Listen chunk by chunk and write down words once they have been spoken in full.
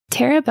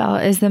Terah Belle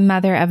is the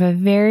mother of a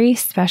very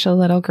special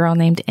little girl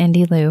named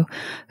Indy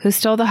who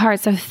stole the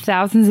hearts of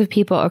thousands of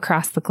people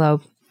across the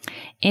globe.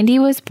 Indy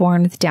was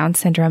born with Down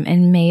syndrome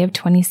in May of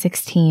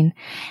 2016,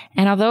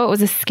 and although it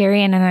was a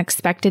scary and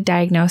unexpected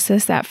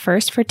diagnosis at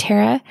first for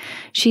Terah,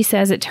 she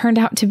says it turned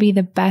out to be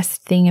the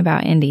best thing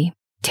about Indy.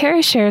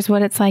 Terah shares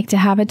what it's like to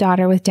have a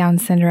daughter with Down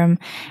syndrome,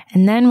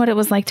 and then what it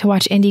was like to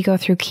watch Indy go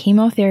through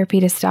chemotherapy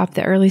to stop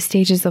the early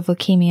stages of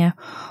leukemia,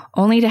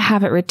 only to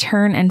have it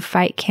return and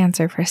fight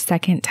cancer for a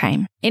second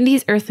time.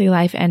 Indy's earthly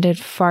life ended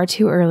far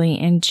too early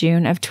in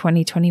June of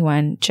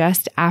 2021,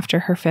 just after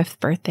her 5th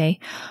birthday,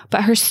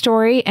 but her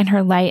story and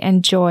her light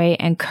and joy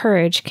and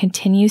courage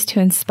continues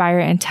to inspire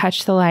and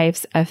touch the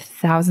lives of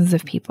thousands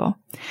of people.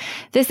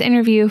 This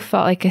interview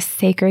felt like a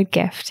sacred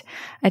gift,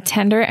 a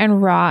tender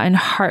and raw and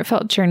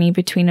heartfelt journey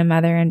between a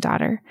mother and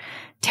daughter.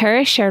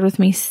 Terah shared with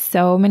me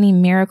so many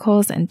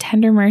miracles and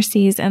tender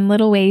mercies and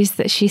little ways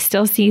that she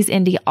still sees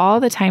Indy all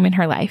the time in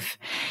her life.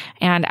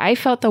 And I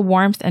felt the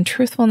warmth and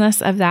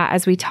truthfulness of that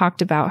as we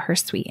talked about her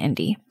sweet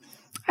Indy.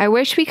 I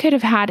wish we could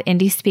have had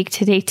Indy speak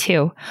today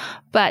too,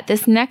 but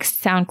this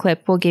next sound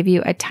clip will give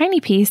you a tiny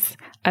piece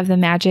of the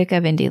magic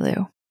of Indy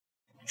Lou.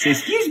 Say,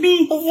 excuse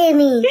me. Excuse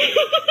me.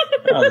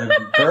 Oh,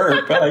 the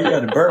burp. Oh, you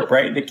got a burp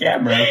right in the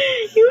camera.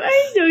 You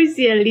are so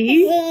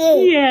silly.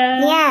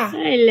 Yeah. Yeah.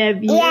 I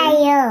love you.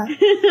 Yeah,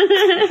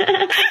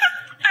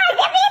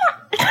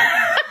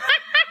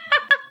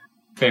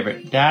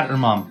 Favorite, dad or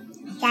mom?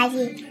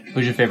 Daddy.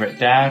 Who's your favorite,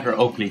 dad or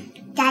Oakley?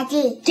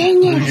 Daddy.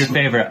 Dang Who's it. your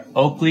favorite,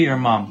 Oakley or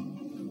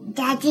mom?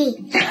 Daddy.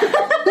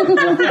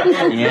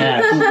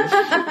 Yeah.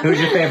 Who's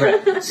your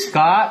favorite,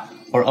 Scott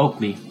or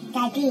Oakley?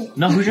 Daddy.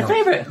 No, who's your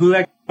favorite? Who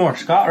likes more,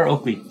 Scott or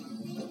Oakley?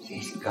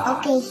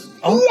 Scott. Okay.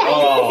 Oh.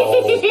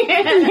 You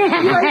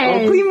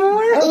like Oakley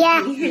more?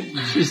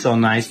 Yeah. She's so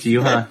nice to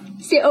you, huh?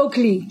 Say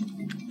Oakley.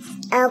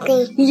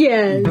 Okay.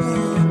 Yes.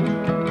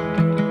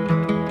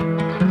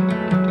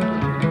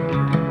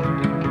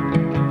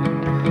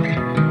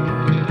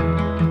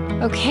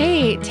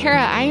 Okay,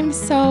 Terah, I am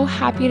so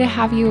happy to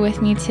have you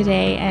with me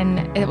today, and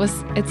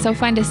it's so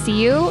fun to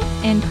see you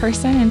in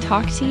person and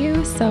talk to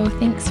you. So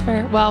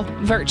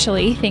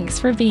virtually, thanks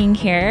for being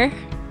here.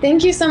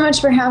 Thank you so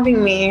much for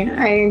having me.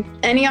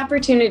 Any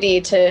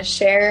opportunity to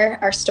share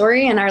our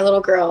story and our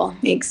little girl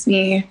makes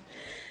me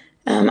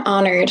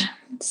honored.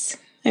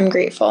 I'm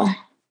grateful.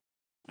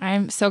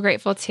 I'm so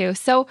grateful too.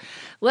 So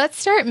let's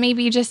start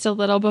maybe just a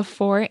little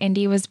before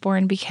Indy was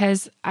born,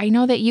 because I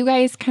know that you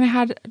guys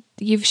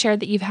you've shared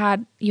that you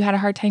had a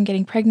hard time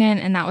getting pregnant,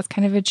 and that was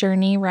kind of a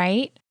journey,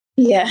 right?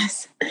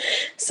 Yes.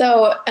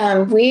 So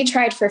we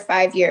tried for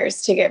 5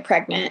 years to get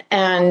pregnant,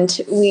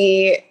 and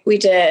we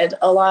did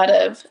a lot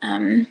of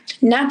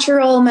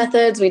natural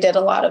methods. We did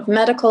a lot of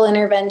medical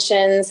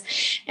interventions,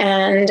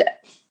 and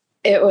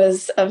it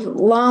was a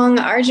long,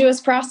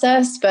 arduous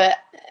process, but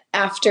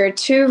after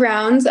 2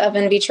 rounds of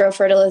in vitro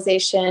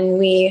fertilization,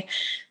 we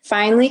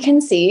finally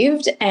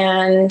conceived,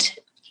 and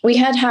we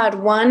had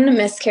 1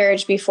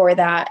 miscarriage before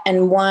that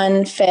and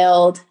 1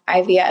 failed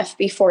IVF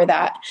before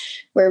that,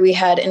 where we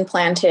had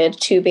implanted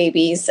 2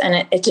 babies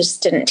and it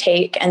just didn't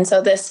take. And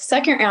so this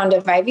second round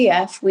of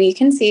IVF, we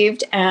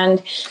conceived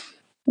and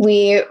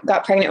we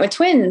got pregnant with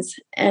twins,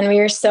 and we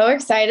were so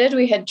excited.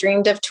 We had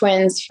dreamed of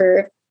twins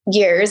for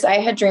years. I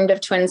had dreamed of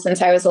twins since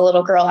I was a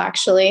little girl,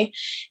 actually.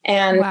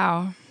 And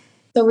wow.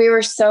 So we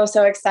were so,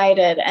 so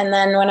excited. And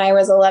then when I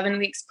was 11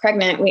 weeks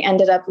pregnant, we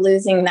ended up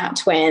losing that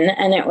twin.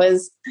 And it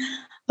was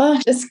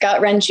just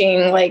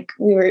gut-wrenching. Like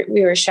we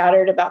were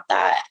shattered about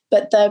that.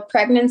 But the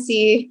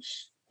pregnancy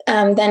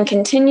then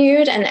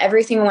continued and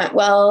everything went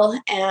well.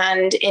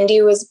 And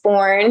Indy was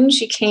born.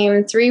 She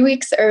came 3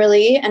 weeks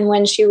early. And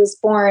when she was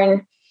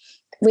born,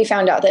 we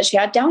found out that she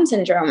had Down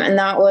syndrome. And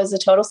that was a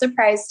total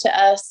surprise to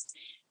us.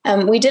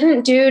 We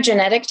didn't do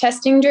genetic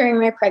testing during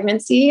my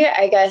pregnancy.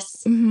 I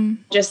guess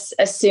just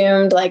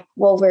assumed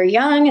we're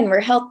young and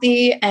we're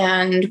healthy,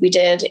 and we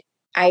did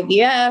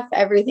IVF.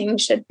 Everything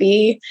should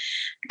be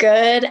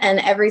good, and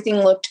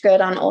everything looked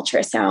good on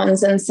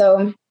ultrasounds. And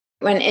so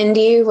when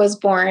Indy was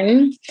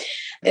born,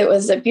 it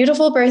was a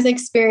beautiful birth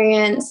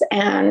experience.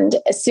 And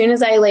as soon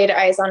as I laid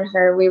eyes on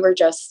her, we were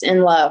just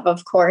in love,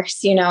 of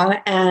course,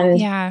 and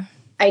yeah.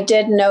 I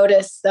did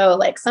notice, though,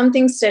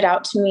 something stood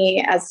out to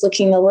me as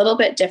looking a little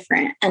bit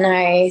different. And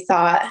I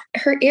thought,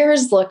 her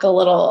ears look a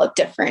little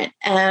different.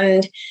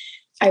 And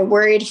I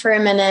worried for a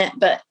minute,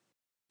 but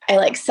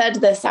I said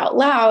this out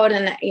loud.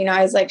 And,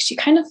 I was like, she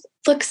kind of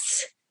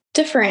looks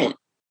different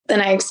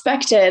than I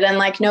expected.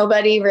 And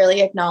nobody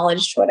really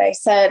acknowledged what I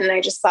said. And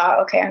I just thought,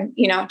 okay,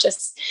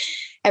 just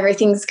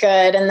everything's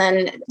good. And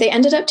then they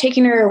ended up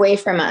taking her away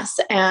from us.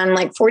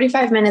 And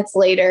 45 minutes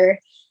later,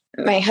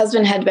 my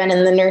husband had been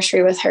in the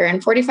nursery with her,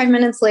 and 45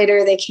 minutes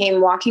later, they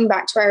came walking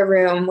back to our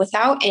room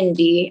without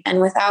Indy and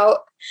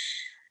without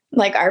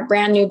our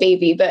brand new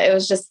baby. But it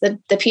was just the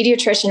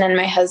pediatrician and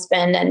my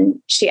husband. And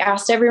she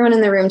asked everyone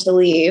in the room to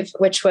leave,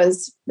 which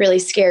was really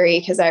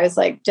scary because I was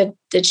like,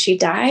 did she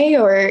die?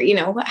 Or,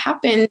 what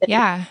happened?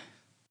 Yeah.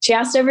 She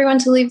asked everyone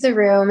to leave the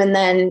room, and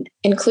then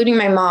including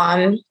my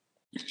mom.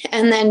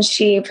 And then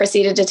she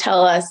proceeded to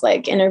tell us,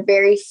 like, in a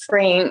very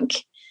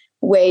frank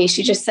way,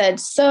 she just said,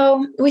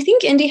 "So we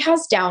think Indy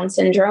has Down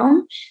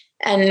syndrome."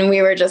 And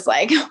we were just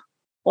like,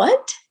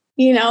 what?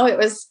 It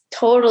was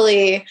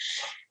totally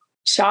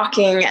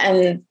shocking.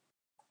 And,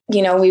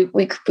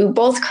 we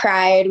both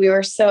cried. We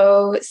were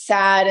so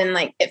sad, and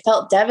like, it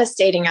felt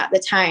devastating at the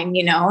time,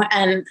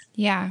 and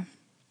Yeah.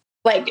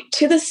 like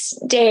to this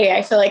day,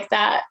 I feel like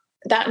that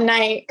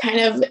night kind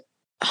of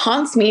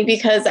haunts me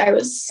because I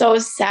was so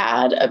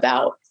sad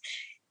about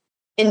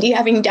Indy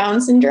having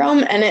Down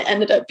syndrome. And it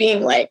ended up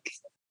being like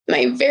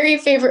my very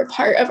favorite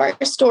part of our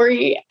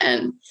story.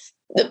 And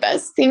the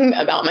best thing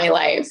about my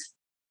life,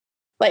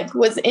 like,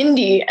 was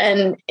Indy,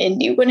 and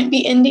Indy wouldn't be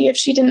Indy if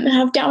she didn't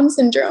have Down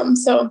syndrome.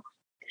 So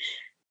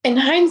in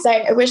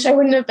hindsight, I wish I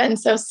wouldn't have been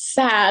so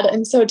sad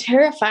and so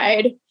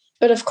terrified.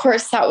 But of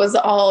course, that was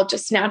all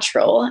just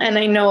natural. And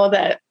I know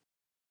that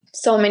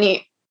so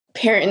many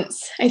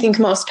parents, I think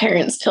most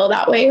parents feel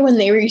that way when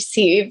they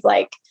receive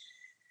like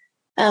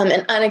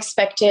an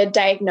unexpected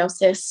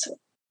diagnosis,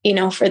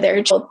 for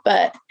their child.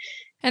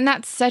 And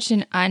that's such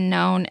an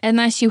unknown,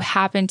 unless you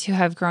happen to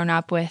have grown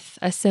up with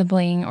a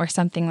sibling or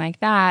something like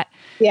that.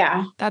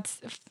 Yeah. That's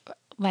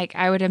like,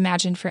 I would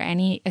imagine for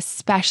any,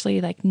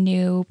 especially like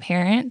new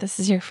parent, this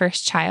is your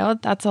first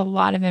child. That's a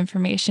lot of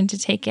information to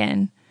take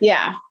in.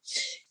 Yeah,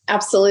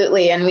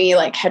 absolutely. And we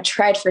like had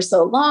tried for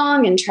so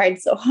long and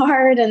tried so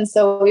hard. And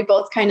so we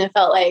both kind of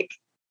felt like,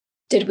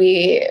 did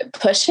we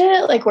push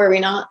it? Like, were we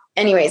not?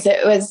 Anyways, the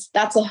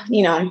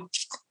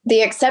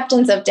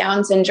acceptance of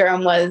Down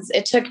syndrome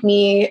it took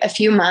me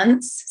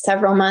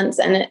several months,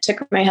 and it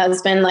took my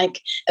husband like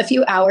a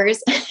few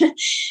hours.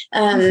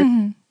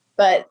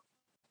 But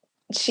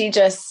she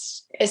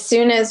just, as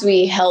soon as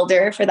we held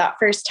her for that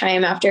first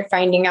time after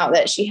finding out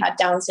that she had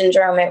Down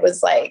syndrome, it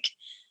was like,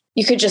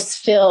 you could just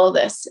feel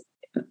this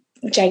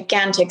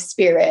gigantic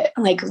spirit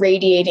like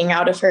radiating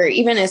out of her.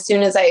 Even as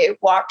soon as I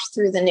walked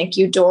through the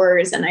NICU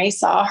doors and I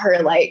saw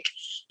her like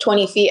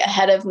 20 feet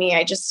ahead of me,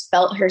 I just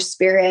felt her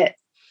spirit.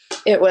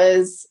 It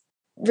was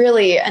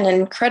really an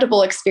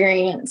incredible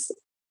experience,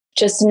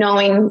 just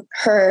knowing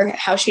her,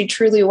 how she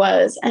truly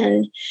was,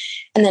 and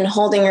then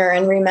holding her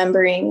and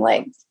remembering,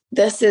 like,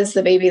 this is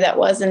the baby that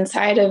was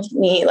inside of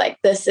me. Like,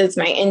 this is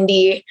my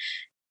Indy.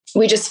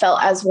 We just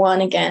felt as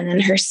one again,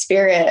 and her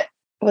spirit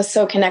was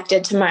so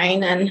connected to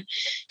mine. And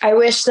I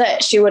wish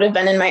that she would have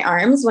been in my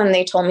arms when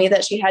they told me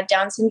that she had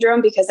Down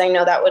syndrome, because I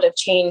know that would have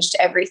changed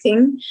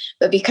everything.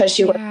 But because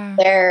she wasn't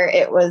there,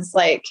 it was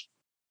like,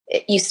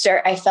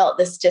 I felt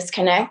this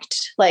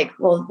disconnect, like,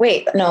 well,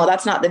 wait, no,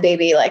 that's not the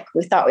baby like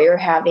we thought we were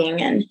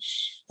having.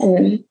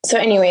 And so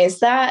anyways,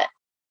 that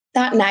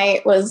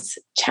night was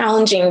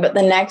challenging, but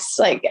the next,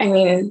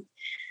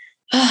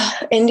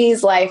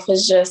 Indy's life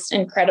is just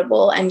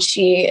incredible. And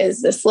she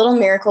is this little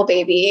miracle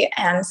baby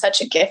and such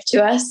a gift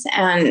to us.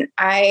 And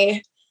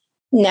I,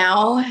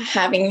 now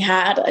having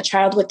had a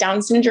child with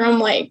Down syndrome,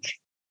 like,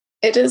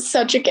 it is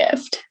such a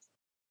gift.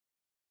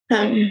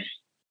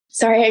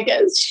 Sorry, I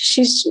guess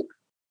she's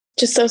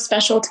just so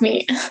special to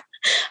me.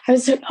 I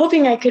was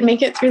hoping I could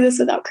make it through this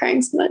without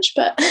crying so much,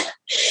 but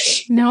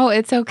no,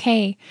 it's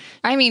okay.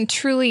 I mean,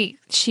 truly,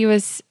 she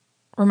was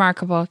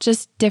remarkable,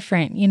 just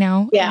different, in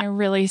a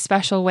really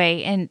special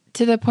way. And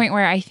to the point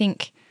where I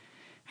think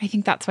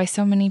that's why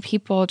so many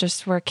people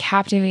just were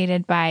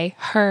captivated by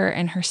her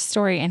and her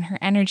story and her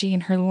energy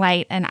and her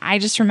light. And I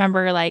just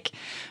remember like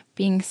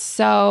being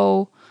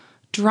so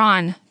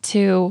drawn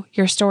to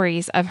your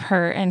stories of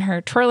her and her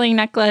twirling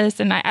necklace.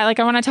 And I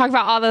want to talk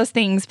about all those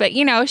things, but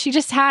she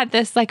just had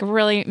this like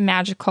really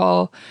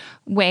magical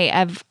way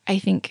of, I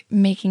think,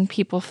 making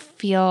people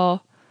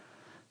feel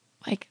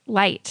like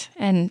light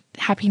and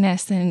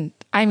happiness. And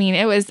I mean,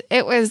 it was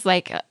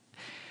like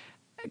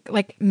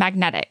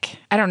magnetic.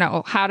 I don't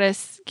know how to,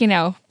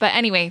 but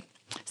anyway,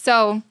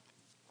 so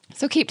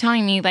keep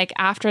telling me, like,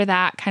 after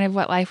that, kind of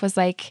what life was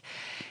like,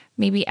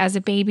 maybe as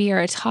a baby or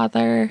a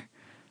toddler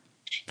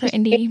for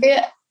Indy.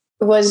 It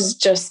was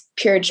just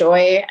pure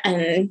joy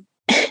and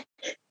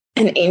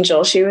an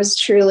angel. She was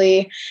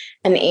truly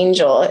an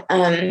angel.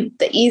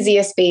 The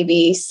easiest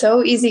baby,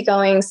 so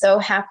easygoing, so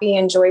happy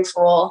and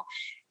joyful,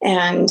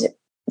 and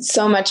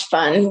so much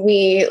fun.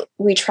 We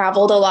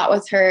traveled a lot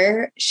with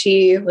her.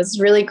 She was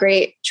really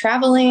great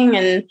traveling,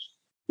 and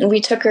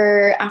we took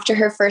her after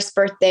her first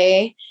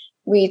birthday.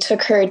 We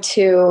took her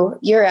to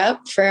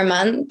Europe for a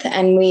month,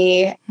 and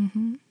we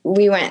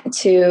went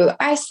to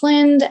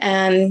Iceland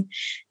and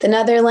the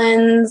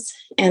Netherlands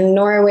and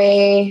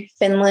Norway,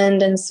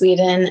 Finland, and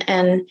Sweden.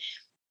 And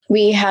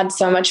we had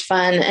so much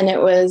fun. And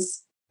it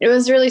was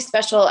really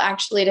special,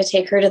 actually, to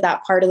take her to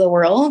that part of the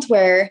world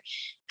where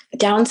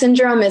Down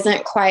syndrome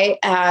isn't quite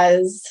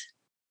as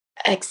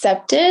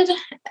accepted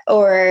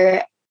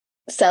or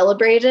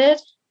celebrated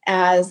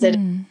as it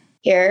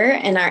here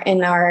in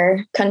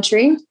our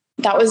country.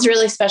 That was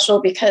really special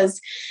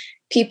because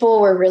people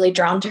were really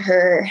drawn to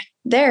her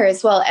there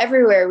as well.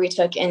 Everywhere we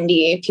took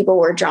Indy, people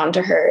were drawn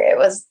to her.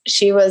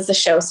 She was a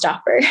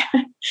showstopper.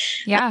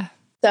 Yeah.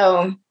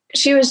 So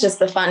she was just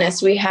the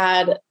funnest. We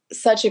had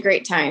such a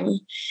great time.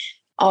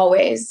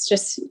 always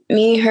just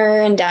me, her,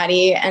 and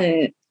daddy.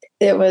 And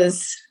it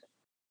was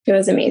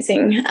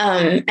amazing.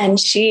 And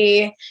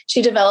she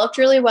developed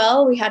really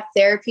well. We had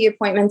therapy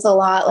appointments a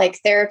lot. Like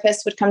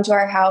therapists would come to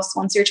our house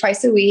once or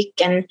twice a week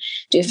and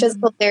do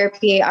physical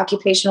therapy,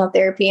 occupational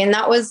therapy. And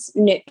that was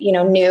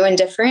new and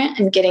different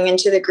and getting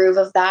into the groove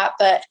of that.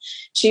 But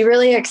she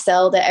really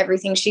excelled at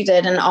everything she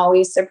did and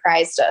always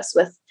surprised us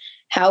with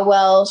how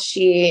well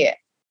she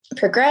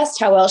progressed,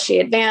 how well she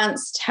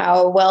advanced,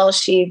 how well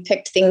she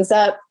picked things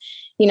up.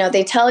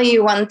 They tell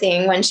you one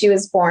thing when she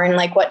was born,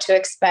 like what to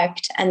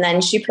expect. And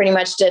then she pretty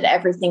much did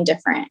everything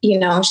different.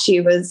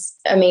 She was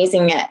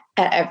amazing at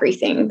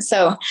everything.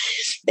 So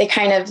they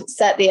kind of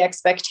set the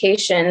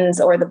expectations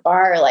or the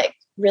bar like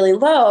really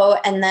low.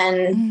 And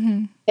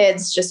then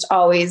kids just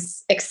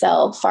always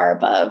excel far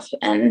above.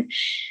 And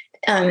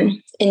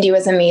Indy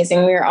was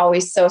amazing. We were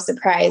always so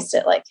surprised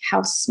at like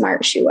how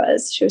smart she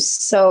was. She was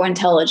so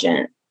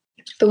intelligent.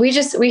 But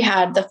we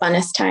had the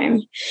funnest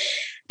time.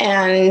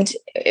 And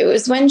it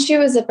was when she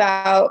was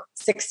about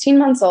 16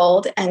 months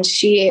old, and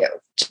she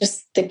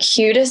just the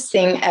cutest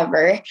thing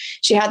ever.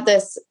 She had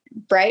this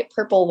bright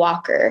purple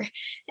walker,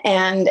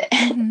 and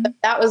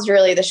that was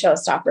really the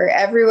showstopper.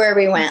 Everywhere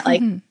we went,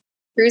 like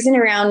cruising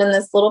around in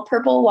this little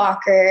purple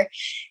walker,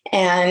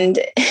 and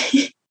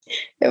it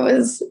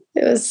was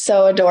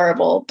so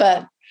adorable.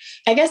 But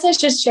I guess I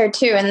should share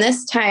too. And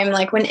this time,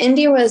 like when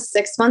Indy was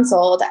 6 months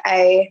old,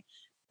 I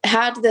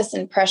had this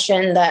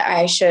impression that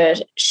I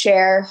should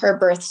share her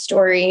birth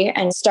story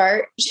and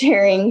start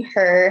sharing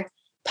her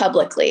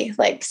publicly,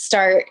 like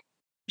start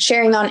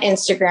sharing on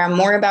Instagram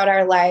more about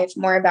our life,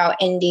 more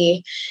about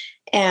Indy.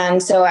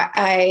 And so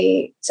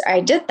I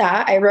did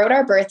that. I wrote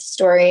our birth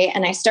story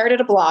and I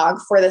started a blog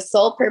for the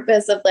sole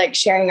purpose of like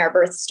sharing our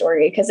birth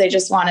story because I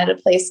just wanted a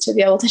place to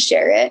be able to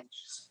share it.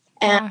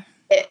 And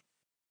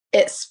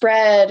it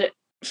spread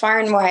far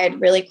and wide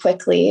really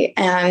quickly.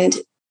 And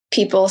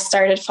people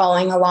started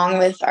following along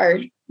with our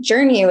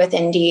journey with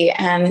Indy.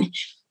 And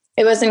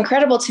it was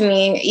incredible to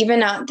me,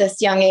 even at this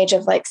young age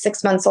of like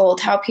 6 months old,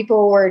 how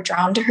people were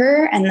drawn to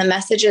her and the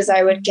messages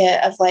I would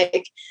get of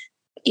like,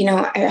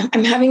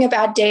 I'm having a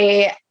bad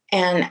day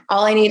and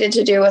all I needed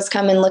to do was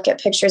come and look at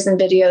pictures and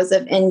videos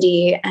of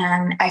Indy.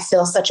 And I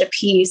feel such a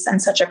peace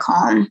and such a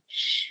calm.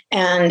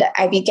 And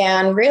I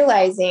began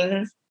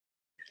realizing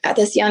at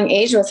this young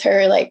age with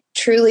her, like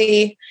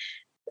truly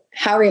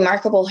how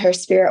remarkable her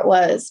spirit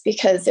was,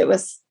 because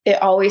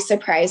it always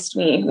surprised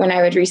me when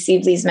I would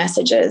receive these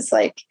messages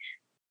like,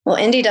 well,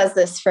 Indy does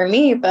this for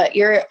me, but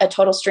you're a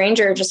total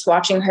stranger just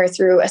watching her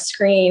through a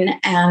screen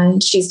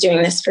and she's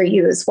doing this for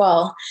you as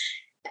well.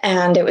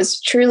 And it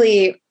was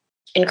truly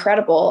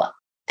incredible.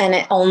 And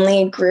it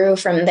only grew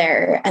from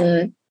there.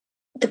 And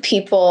the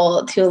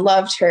people who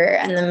loved her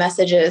and the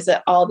messages,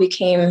 it all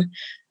became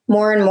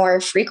more and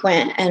more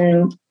frequent.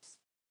 And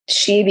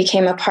she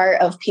became a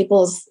part of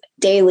people's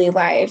daily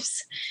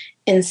lives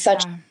in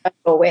such a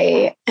special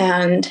way.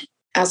 And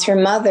as her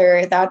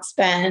mother, that's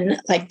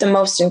been like the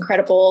most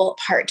incredible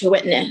part to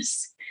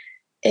witness,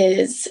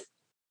 is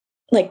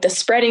like the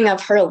spreading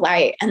of her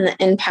light and the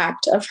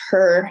impact of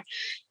her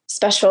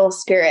special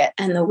spirit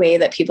and the way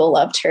that people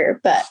loved her.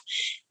 But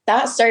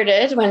that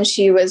started when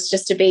she was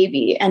just a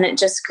baby, and it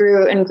just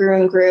grew and grew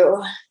and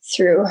grew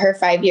through her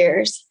 5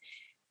 years.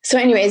 So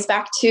anyways,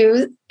 back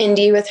to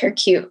Indy with her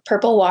cute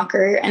purple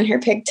walker and her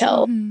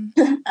pigtail.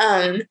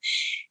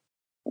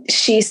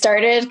 She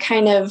started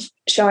kind of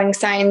showing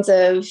signs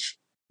of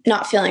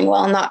not feeling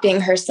well, not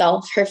being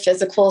herself. Her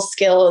physical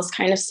skills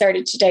kind of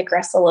started to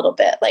digress a little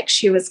bit. Like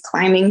she was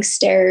climbing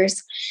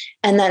stairs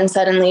and then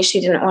suddenly she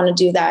didn't want to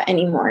do that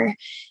anymore.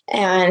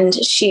 And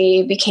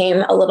she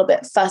became a little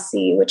bit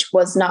fussy, which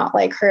was not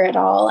like her at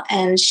all.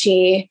 And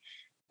she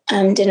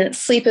didn't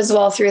sleep as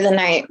well through the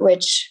night,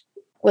 which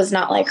was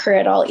not like her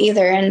at all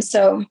either. And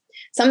so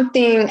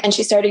and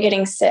she started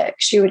getting sick.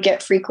 She would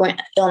get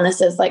frequent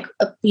illnesses like,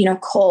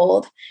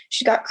 cold.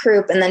 She got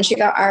croup and then she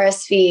got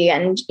RSV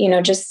and,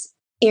 just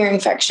ear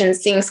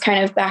infections, things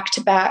kind of back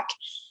to back.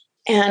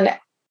 And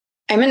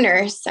I'm a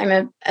nurse. I'm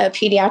a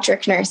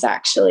pediatric nurse,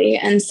 actually.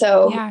 And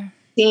so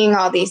seeing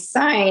all these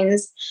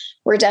signs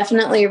were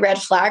definitely red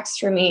flags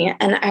for me.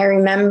 And I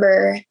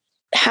remember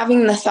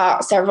having the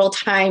thought several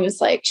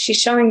times, like,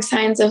 she's showing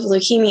signs of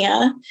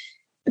leukemia,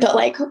 but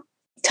like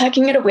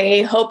tucking it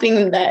away,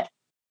 hoping that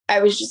I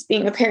was just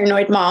being a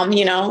paranoid mom,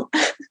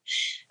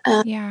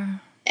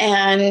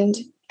 And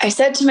I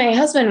said to my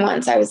husband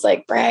once, I was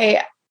like, Bri,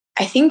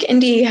 I think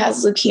Indy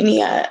has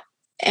leukemia.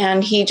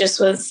 And he just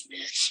was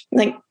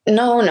like,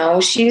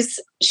 no,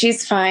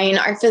 she's fine.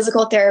 Our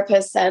physical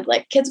therapist said,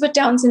 like, kids with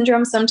Down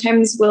syndrome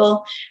sometimes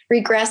will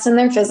regress in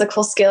their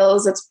physical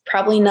skills. It's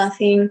probably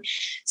nothing.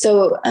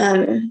 So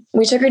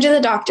we took her to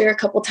the doctor a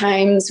couple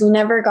times. We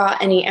never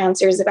got any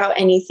answers about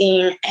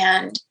anything.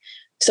 And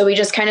so we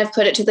just kind of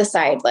put it to the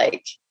side,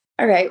 like,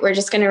 all right, we're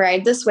just going to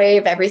ride this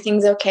wave.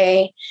 Everything's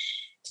okay.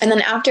 And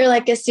then after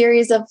like a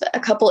series of a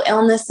couple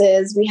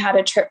illnesses, we had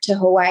a trip to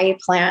Hawaii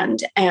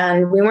planned,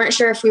 and we weren't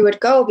sure if we would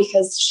go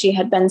because she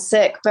had been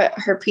sick, but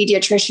her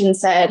pediatrician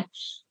said,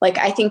 like,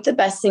 I think the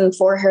best thing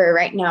for her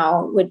right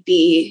now would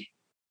be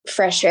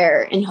fresh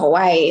air in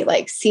Hawaii,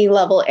 like sea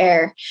level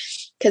air.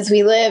 Because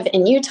we live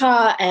in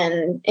Utah,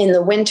 and in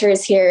the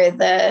winters here,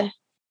 the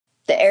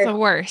air the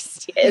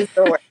worst. is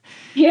the worst.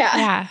 Yeah.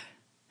 Yeah.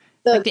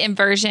 So, Like the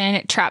inversion,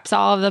 it traps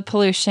all of the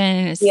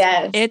pollution.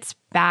 Yes. It's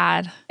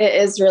bad. It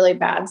is really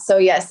bad. So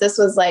yes, this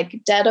was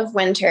like dead of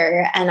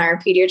winter, and our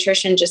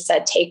pediatrician just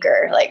said, take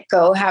her, like,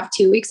 go have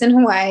 2 weeks in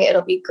Hawaii.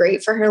 It'll be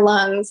great for her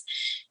lungs.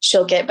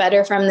 She'll get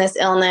better from this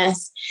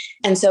illness.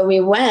 And so we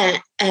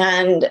went,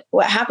 and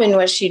what happened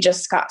was she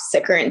just got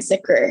sicker and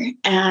sicker,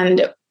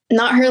 and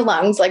not her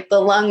lungs, like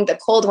the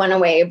cold went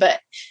away,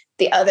 but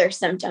the other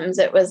symptoms.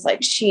 It was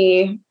like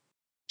she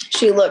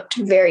looked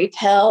very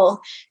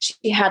pale.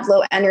 She had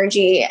low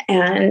energy,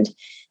 and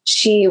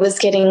she was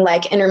getting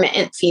like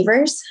intermittent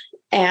fevers,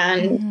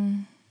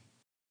 and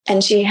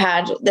she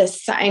had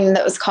this sign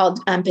that was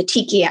called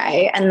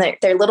petechiae, and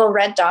they're little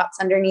red dots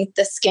underneath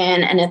the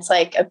skin. And it's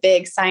like a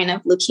big sign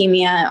of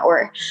leukemia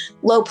or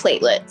low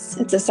platelets.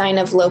 It's a sign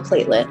of low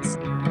platelets.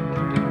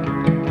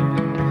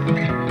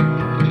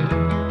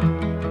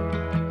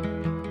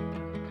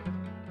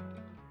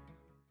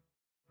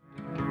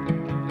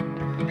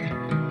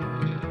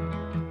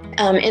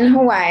 In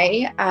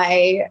Hawaii,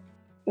 I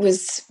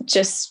was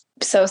just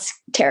so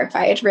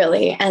terrified,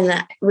 really,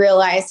 and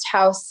realized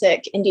how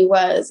sick Indy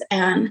was.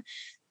 And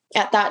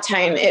at that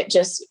time, it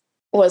just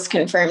was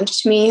confirmed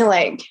to me,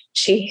 like,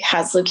 she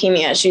has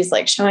leukemia. She's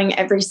like showing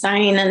every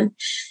sign. And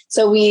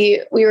so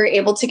we were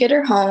able to get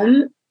her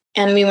home,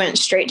 and we went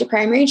straight to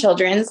primary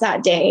children's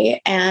that day.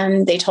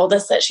 And they told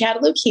us that she had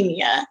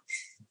leukemia.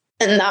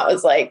 And that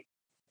was like,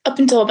 up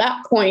until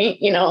that point,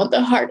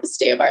 the hardest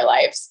day of our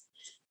lives.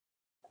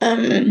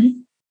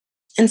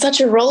 And such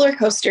a roller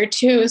coaster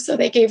too. So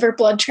they gave her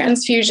blood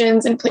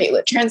transfusions and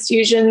platelet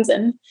transfusions,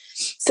 and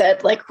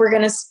said, like, we're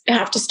going to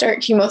have to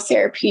start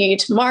chemotherapy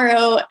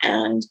tomorrow.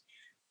 And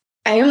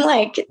I am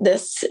like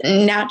this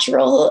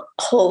natural,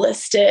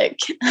 holistic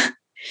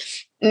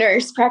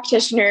nurse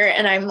practitioner.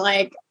 And I'm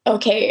like,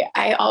 okay,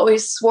 I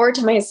always swore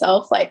to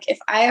myself, like, if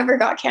I ever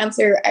got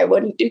cancer, I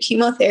wouldn't do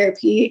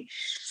chemotherapy,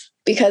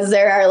 because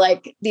there are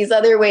like these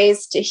other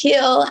ways to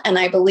heal. And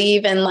I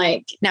believe in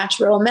like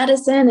natural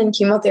medicine, and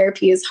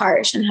chemotherapy is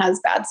harsh and has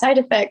bad side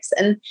effects.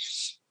 And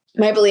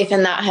my belief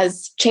in that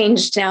has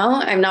changed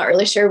now. I'm not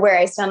really sure where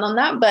I stand on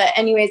that. But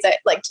anyways, I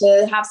like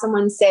to have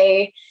someone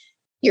say,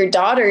 your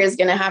daughter is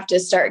going to have to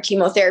start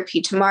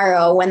chemotherapy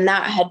tomorrow, when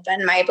that had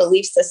been my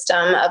belief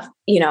system of,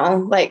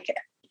 like,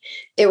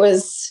 it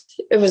was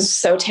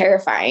so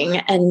terrifying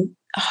and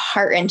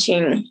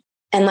heart-wrenching.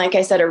 And like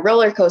I said, a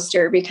roller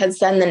coaster, because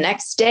then the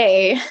next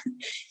day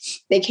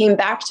they came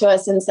back to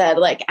us and said,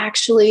 like,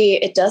 actually,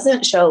 it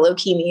doesn't show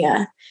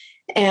leukemia.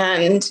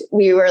 And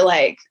we were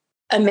like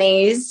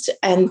amazed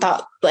and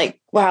thought, like,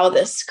 wow,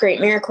 this great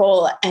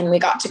miracle. And we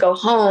got to go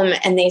home,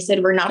 and they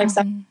said, we're not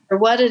exactly sure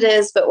what it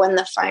is, but when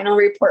the final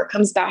report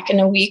comes back in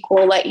a week,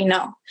 we'll let you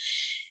know.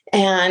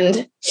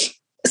 And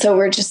so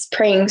we're just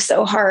praying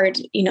so hard,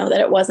 that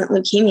it wasn't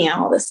leukemia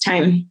all this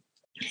time.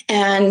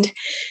 And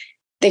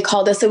they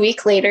called us a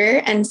week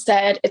later and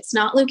said, it's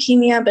not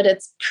leukemia, but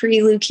it's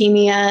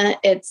pre-leukemia.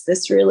 It's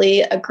this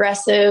really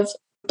aggressive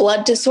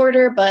blood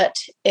disorder, but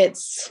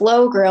it's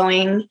slow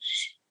growing.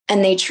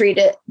 And they treat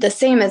it the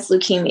same as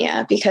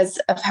leukemia because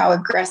of how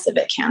aggressive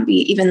it can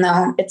be, even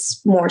though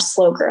it's more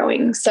slow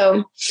growing.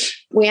 So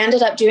we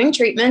ended up doing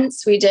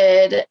treatments. We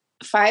did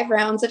 5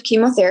 rounds of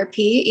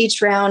chemotherapy.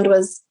 Each round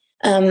was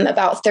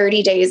about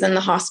 30 days in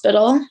the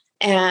hospital.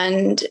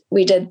 And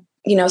we did,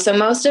 so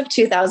most of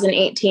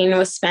 2018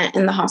 was spent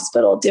in the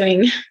hospital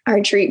doing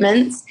our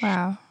treatments.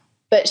 Wow.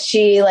 But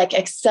she like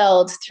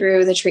excelled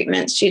through the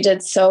treatments. She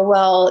did so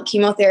well.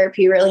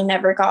 Chemotherapy really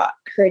never got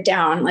her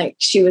down. Like,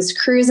 she was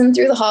cruising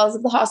through the halls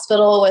of the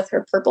hospital with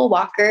her purple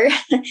walker,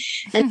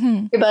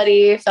 and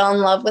everybody fell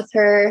in love with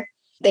her.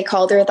 They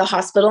called her the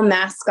hospital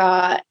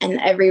mascot, and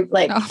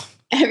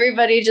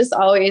everybody just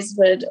always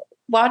would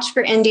watch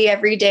for Indy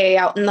every day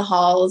out in the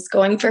halls,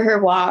 going for her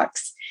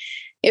walks.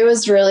 It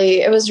was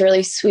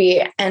really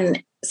sweet,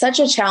 and such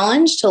a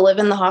challenge to live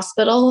in the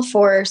hospital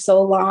for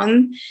so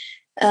long.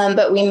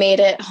 But we made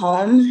it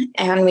home,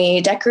 and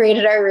we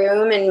decorated our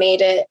room and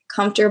made it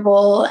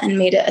comfortable and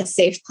made it a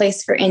safe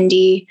place for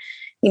Indy.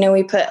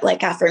 We put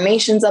like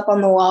affirmations up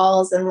on the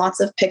walls and lots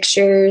of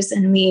pictures,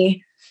 and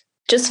we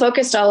just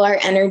focused all our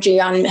energy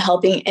on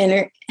helping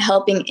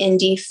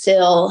Indy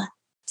feel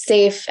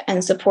safe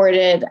and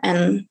supported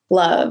and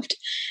loved.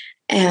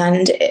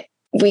 And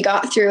we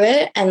got through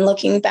it. And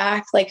looking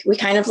back, like, we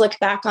kind of look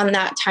back on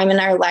that time in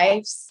our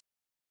lives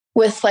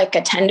with like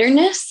a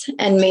tenderness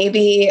and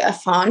maybe a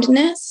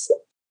fondness,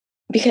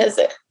 because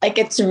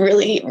it's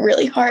really,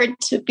 really hard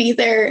to be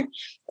there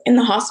in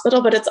the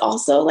hospital, but it's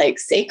also like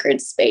sacred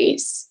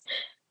space.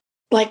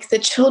 Like, the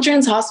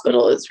children's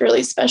hospital is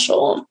really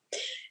special.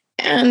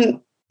 And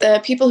the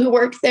people who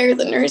work there,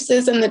 the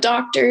nurses and the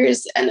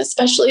doctors, and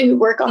especially who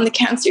work on the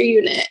cancer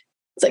unit,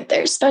 it's like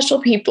they're special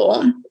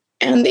people,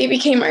 and they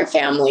became our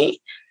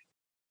family.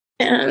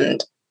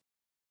 And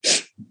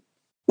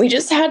we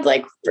just had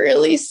like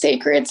really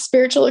sacred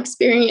spiritual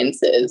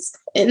experiences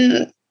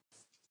in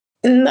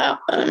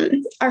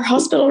our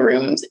hospital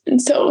rooms.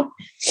 And so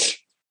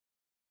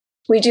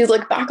we do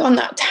look back on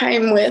that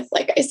time with,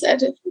 like I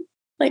said,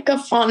 like a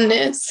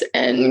fondness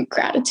and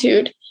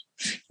gratitude,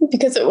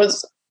 because it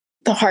was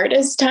the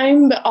hardest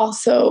time, but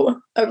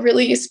also a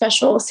really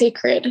special,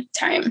 sacred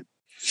time.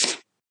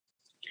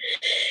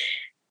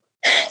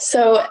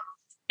 So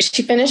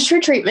she finished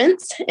her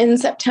treatments in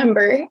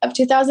September of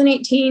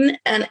 2018,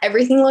 and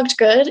everything looked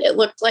good. It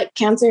looked like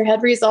cancer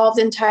had resolved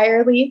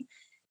entirely.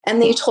 And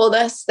they told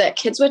us that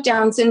kids with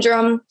Down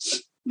syndrome,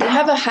 they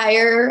have a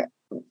higher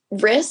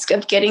risk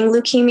of getting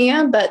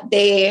leukemia, but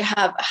they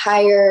have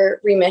higher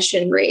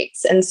remission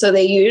rates. And so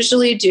they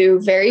usually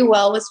do very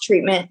well with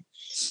treatment.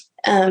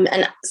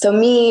 And so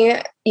me,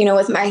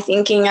 with my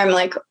thinking, I'm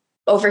like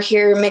over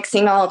here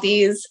mixing all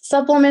these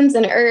supplements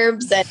and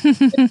herbs and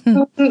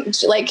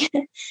like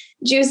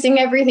juicing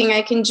everything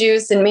I can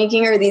juice and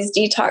making her these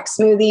detox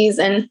smoothies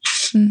and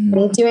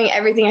doing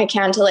everything I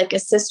can to like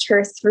assist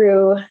her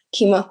through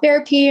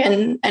chemotherapy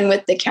and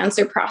with the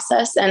cancer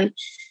process. And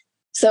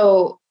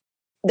so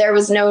there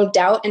was no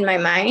doubt in my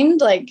mind,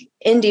 like,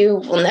 Indy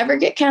will never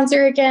get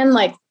cancer again.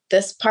 Like,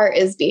 this part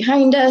is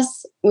behind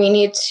us. We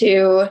need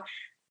to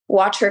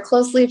watch her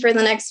closely for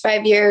the next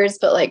 5 years,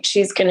 but like,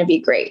 she's going to be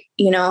great,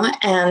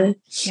 And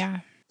yeah,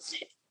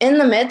 in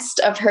the midst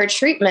of her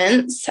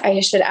treatments,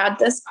 I should add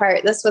this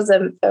part. This was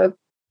a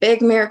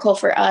big miracle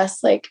for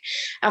us. Like,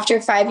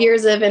 after 5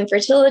 years of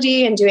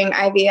infertility and doing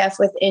IVF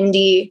with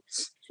Indy,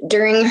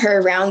 during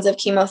her rounds of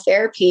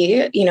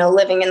chemotherapy,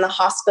 living in the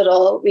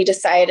hospital, we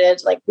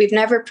decided, like, we've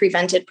never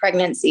prevented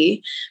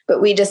pregnancy,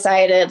 but we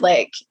decided,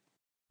 like,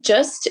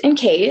 just in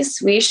case,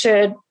 we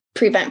should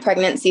prevent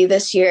pregnancy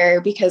this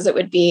year, because it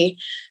would be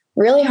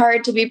really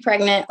hard to be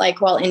pregnant, like,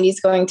 while Indy's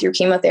going through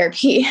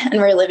chemotherapy and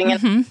we're living in a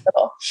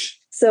hospital.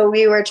 So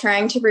we were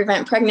trying to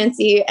prevent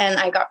pregnancy, and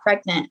I got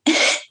pregnant.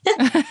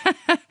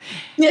 It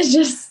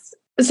just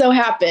so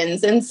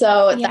happens. And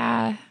so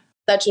that's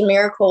such a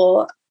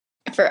miracle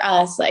for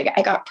us. Like,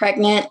 I got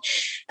pregnant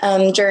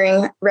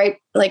during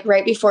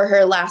right before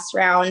her last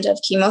round of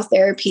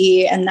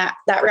chemotherapy. And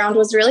that round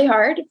was really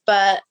hard,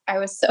 but I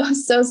was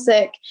so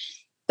sick.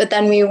 But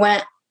then we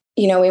went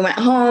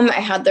home. I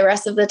had the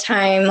rest of the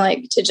time,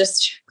 like, to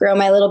just grow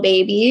my little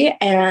baby.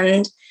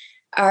 And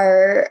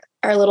our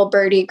little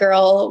birdie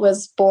girl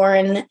was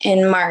born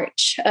in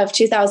March of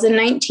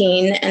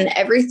 2019. And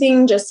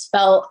everything just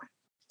felt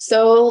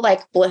so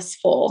like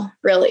blissful,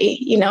 really,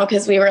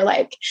 because we were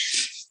like,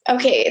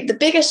 okay, the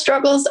biggest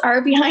struggles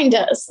are behind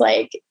us.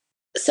 Like,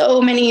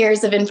 so many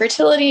years of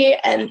infertility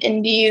and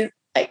Indy,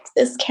 like,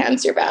 this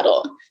cancer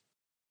battle.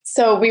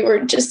 So we were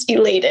just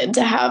elated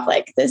to have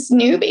like this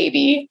new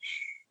baby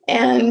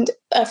and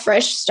a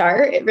fresh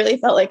start. It really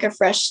felt like a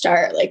fresh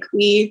start. Like,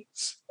 we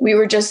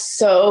were just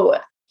so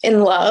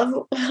in love,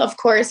 of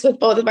course, with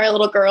both of our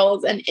little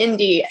girls and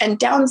Indy and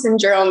Down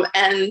syndrome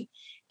and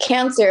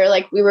cancer.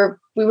 Like, we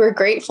were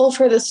grateful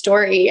for the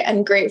story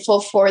and grateful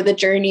for the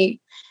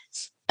journey.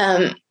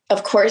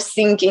 Of course,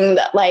 thinking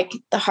that like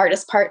the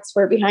hardest parts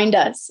were behind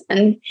us.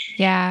 And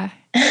yeah.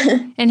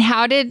 And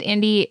how did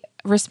Indy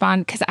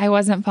respond? Because I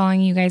wasn't following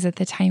you guys at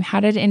the time.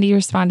 How did Indy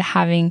respond to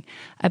having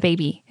a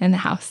baby in the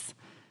house?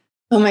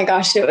 Oh my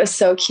gosh, it was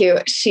so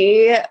cute.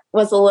 She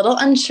was a little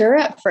unsure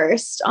at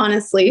first,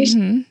 honestly,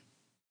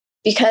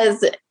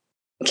 because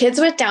kids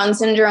with Down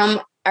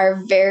syndrome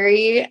are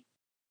they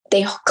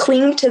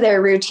cling to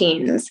their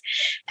routines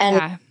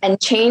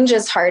and change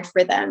is hard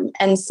for them.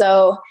 And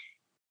so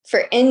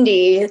for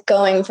Indy,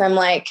 going from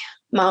like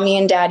mommy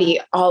and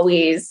daddy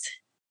always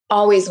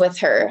with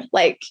her,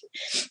 like,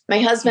 my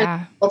husband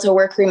was able to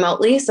work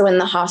remotely. So in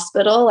the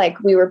hospital,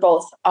 like, we were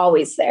both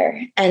always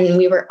there, and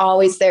we were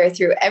always there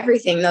through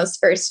everything those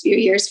first few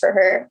years for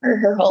her, or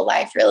her whole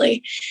life,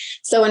 really.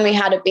 So when we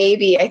had a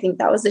baby, I think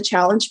that was a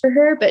challenge for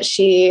her, but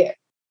it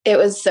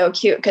was so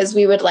cute because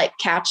we would like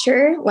catch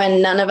her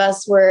when none of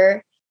us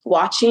were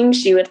watching.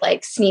 She would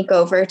like sneak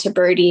over to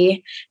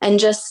Birdie and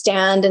just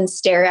stand and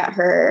stare at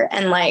her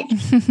and like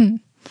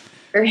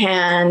her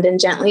hand and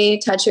gently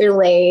touch her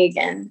leg.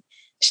 And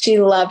she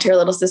loved her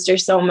little sister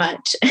so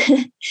much.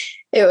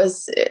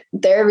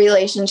 Their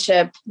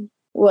relationship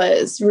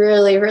was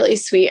really, really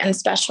sweet and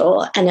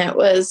special. And it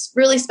was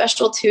really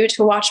special too,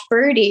 to watch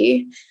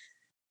Birdie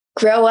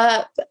grow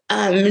up,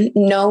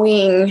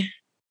 knowing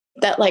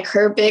that like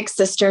her big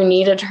sister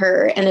needed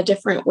her in a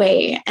different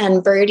way.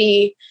 And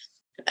Birdie,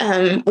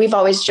 we've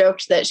always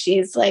joked that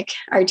she's like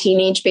our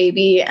teenage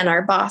baby and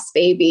our boss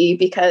baby,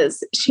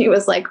 because she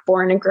was like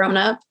born and grown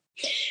up.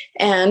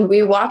 And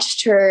we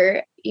watched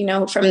her,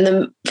 from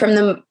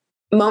the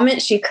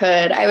moment she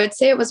could. I would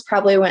say it was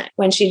probably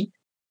when she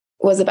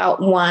was about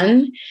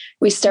 1,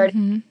 we started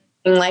doing,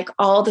 like,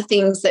 all the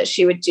things that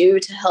she would do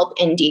to help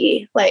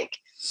Indy. Like,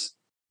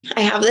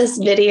 I have this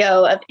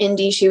video of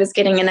Indy. She was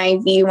getting an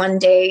IV one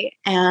day,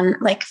 and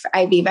like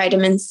IV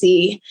vitamin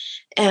C.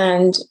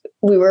 And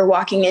we were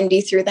walking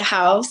Indy through the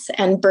house,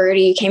 and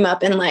Birdie came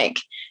up and like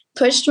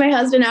pushed my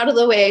husband out of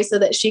the way so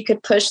that she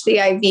could push the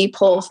IV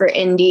pole for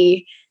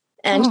Indy,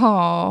 and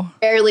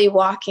barely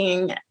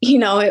walking.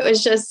 It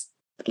was just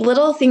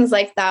little things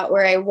like that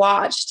where I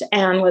watched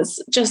and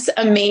was just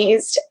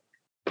amazed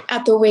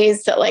at the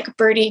ways that like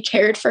Birdie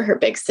cared for her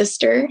big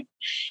sister,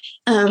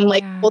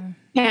 holding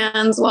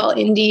hands while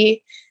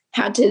Indy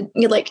had to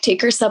like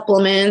take her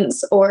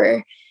supplements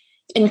or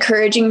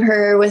encouraging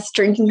her with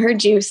drinking her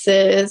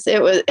juices.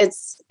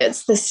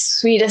 It's the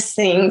sweetest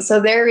thing.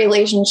 So their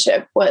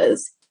relationship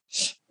was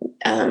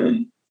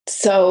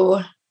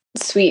so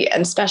sweet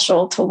and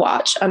special to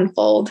watch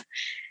unfold.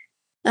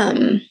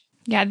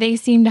 Yeah, they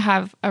seem to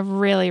have a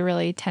really,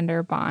 really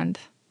tender bond.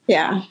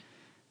 Yeah.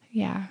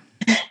 Yeah.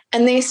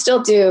 And they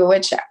still do,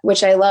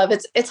 which I love.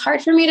 It's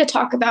hard for me to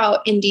talk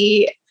about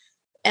Indy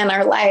and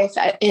our life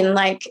in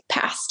like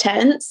past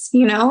tense,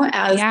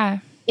 as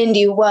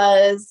Indy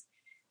was,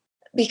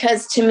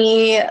 because to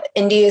me,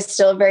 Indy is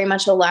still very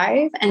much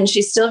alive, and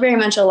she's still very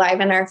much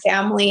alive in our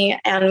family.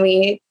 And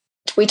we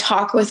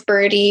talk with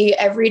Birdie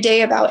every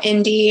day about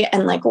Indy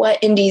and like what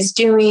Indy's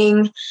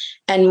doing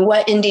and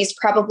what Indy's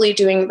probably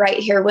doing right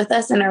here with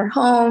us in our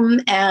home.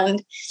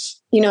 And,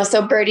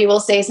 so Birdie will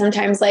say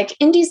sometimes like,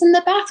 Indy's in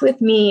the bath with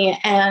me.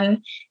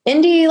 And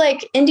Indy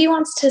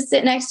wants to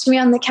sit next to me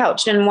on the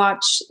couch and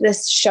watch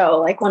this show,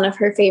 like one of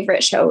her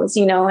favorite shows,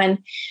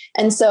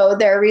 and so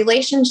their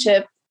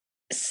relationship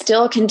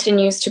still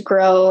continues to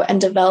grow and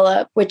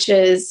develop, which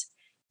is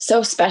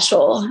so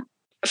special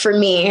for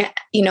me.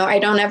 I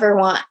don't ever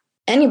want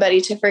anybody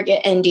to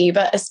forget Indy,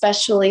 but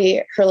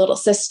especially her little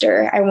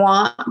sister. I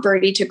want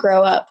Birdie to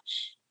grow up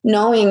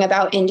knowing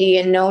about Indy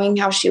and knowing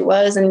how she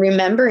was and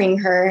remembering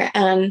her.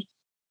 And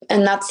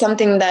that's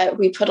something that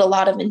we put a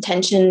lot of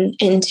intention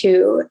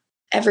into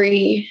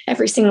every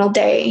single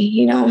day.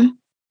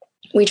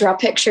 We draw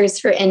pictures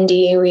for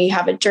Indy. We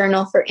have a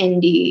journal for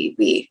Indy.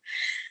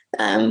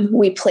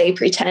 We play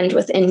pretend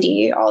with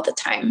Indy all the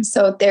time.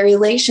 So their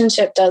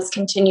relationship does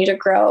continue to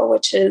grow,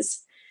 which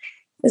is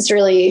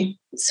really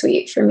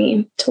sweet for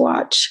me to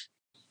watch.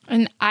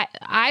 And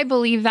I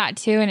believe that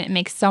too. And it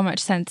makes so much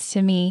sense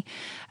to me.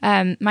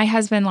 My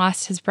husband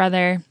lost his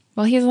brother.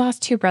 Well, he's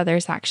lost two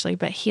brothers actually,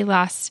 but he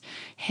lost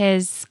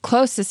his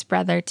closest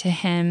brother to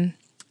him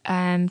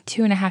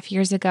 2.5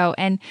 years ago.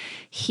 And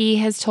he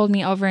has told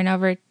me over and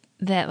over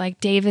that like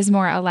Dave is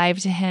more alive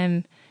to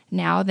him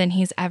now than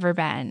he's ever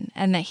been.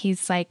 And that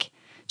he's like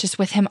just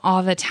with him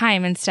all the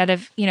time instead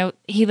of,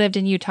 he lived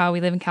in Utah, we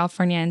live in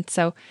California. And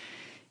so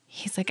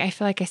he's like, I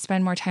feel like I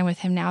spend more time with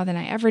him now than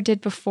I ever did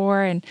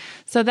before. And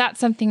so that's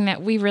something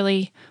that we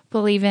really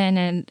believe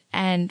in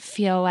and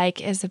feel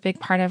like is a big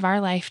part of our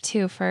life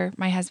too, for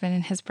my husband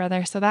and his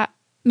brother. So that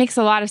makes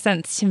a lot of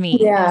sense to me.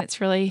 Yeah. And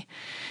it's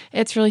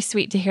really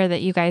sweet to hear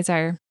that you guys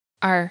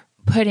are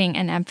putting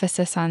an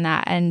emphasis on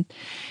that.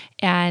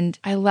 And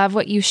I love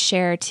what you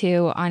share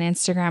too on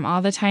Instagram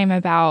all the time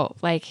about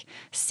like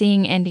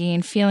seeing Indy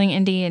and feeling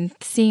Indy and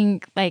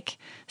seeing like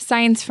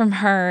signs from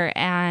her.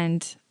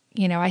 And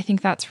I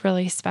think that's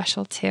really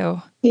special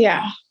too.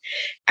 Yeah.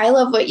 I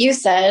love what you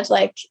said,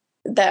 like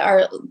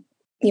that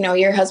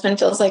your husband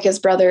feels like his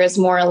brother is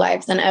more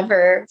alive than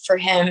ever for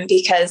him,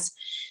 because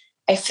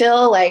I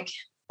feel like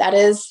that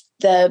is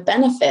the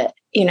benefit,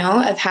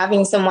 of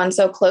having someone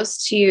so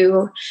close to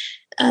you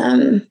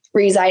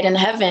reside in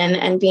heaven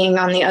and being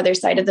on the other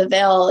side of the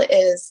veil,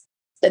 is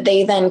that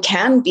they then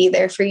can be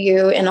there for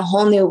you in a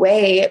whole new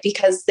way,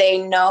 because they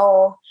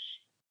know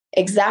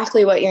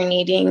exactly what you're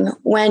needing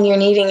when you're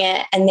needing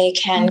it, and they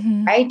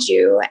can guide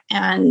you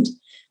and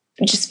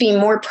just be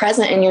more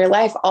present in your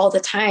life all the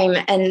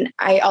time. And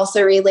I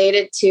also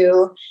related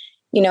to,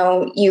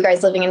 you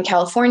guys living in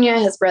California,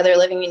 his brother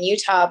living in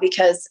Utah,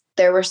 because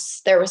there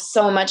was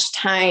so much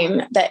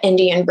time that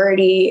Indy and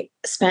Birdie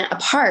spent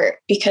apart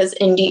because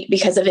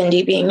of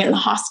Indy being in the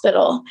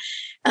hospital,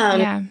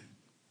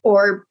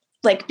 or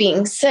like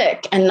being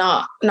sick and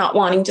not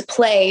wanting to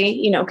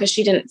play, because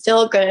she didn't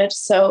feel good.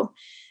 So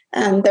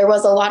there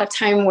was a lot of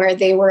time where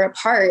they were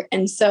apart.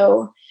 And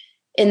so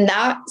in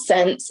that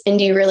sense,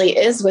 Indy really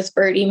is with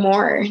Birdie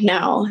more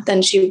now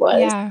than she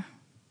was,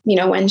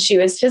 when she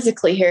was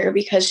physically here,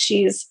 because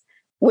she's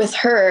with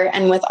her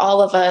and with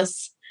all of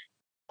us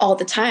all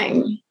the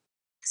time.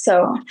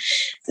 So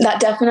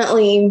that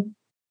definitely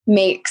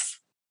makes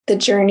the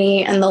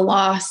journey and the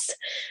loss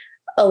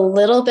a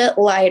little bit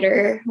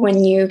lighter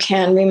when you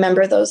can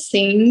remember those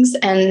things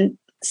and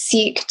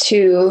seek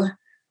to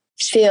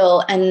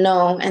feel and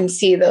know and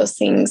see those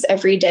things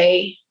every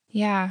day.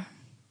 Yeah.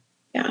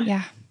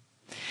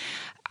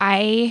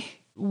 I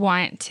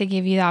want to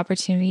give you the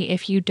opportunity,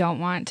 if you don't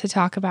want to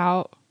talk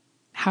about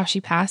how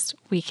she passed,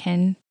 we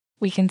can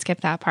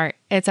skip that part.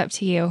 It's up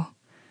to you.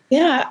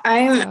 Yeah,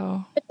 I'm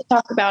to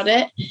talk about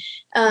it.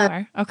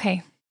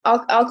 Okay.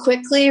 I'll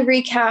quickly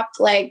recap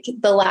like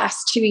the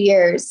last 2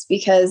 years,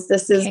 because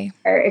this is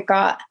where it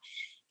got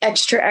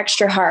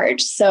extra hard.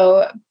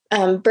 So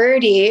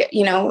Birdie,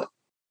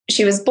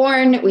 she was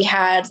born. We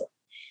had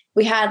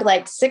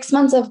like 6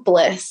 months of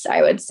bliss,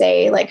 I would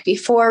say, like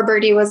before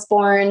Birdie was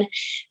born.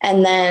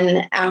 And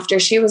then after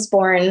she was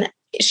born,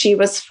 she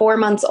was 4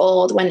 months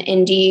old when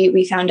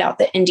we found out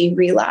that Indy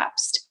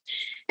relapsed.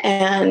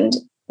 And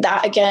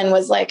that again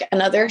was like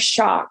another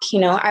shock.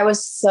 I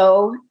was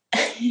so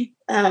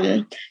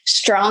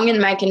strong in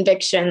my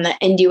conviction that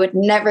Indy would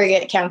never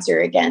get cancer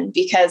again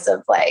because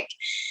of like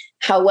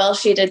how well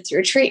she did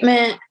through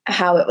treatment,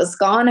 how it was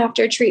gone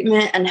after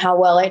treatment, and how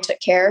well I took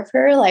care of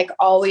her, like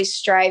always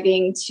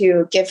striving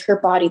to give her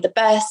body the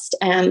best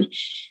and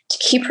to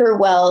keep her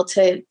well,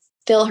 to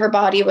fill her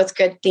body with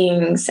good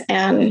things.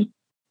 And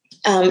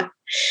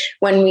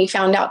when we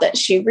found out that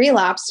she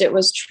relapsed, it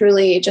was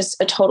truly just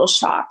a total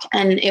shock.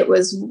 And it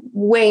was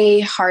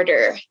way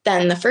harder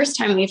than the first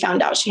time we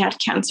found out she had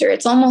cancer.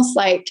 It's almost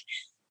like,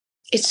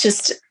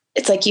 it's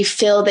like you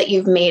feel that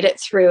you've made it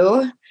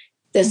through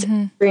this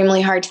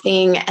extremely hard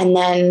thing. And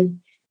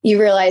then you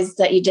realize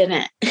that you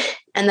didn't,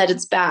 and that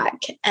it's back.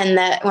 And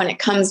that when it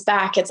comes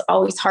back, it's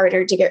always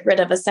harder to get rid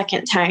of a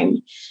second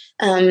time.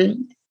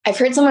 I've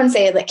heard someone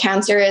say that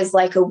cancer is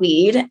like a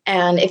weed.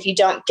 And if you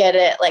don't get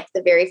it like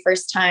the very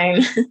first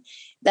time,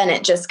 then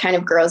it just kind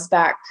of grows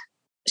back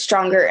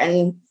stronger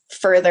and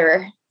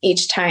further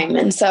each time.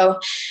 And so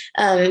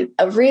a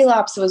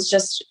relapse was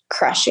just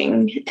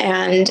crushing.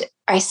 And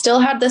I still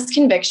had this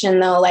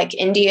conviction though, like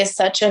Indy is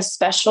such a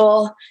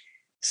special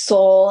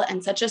soul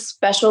and such a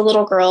special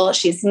little girl.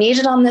 She's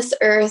needed on this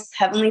earth.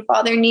 Heavenly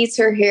Father needs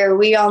her here.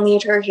 We all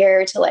need her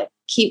here to like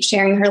keep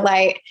sharing her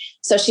light.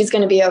 So she's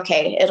going to be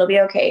okay. It'll be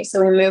okay.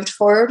 So we moved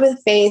forward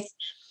with faith.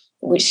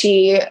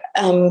 She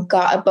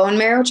got a bone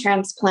marrow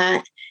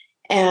transplant,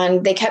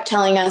 and they kept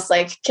telling us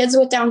like kids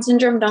with Down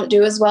syndrome don't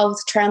do as well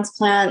with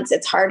transplants.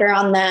 It's harder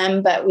on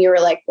them. But we were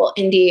like, well,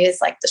 Indy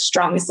is like the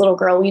strongest little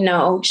girl we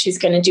know. She's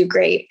going to do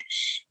great.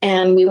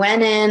 And we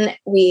went in,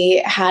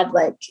 we had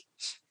like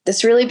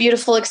this really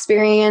beautiful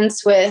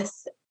experience with,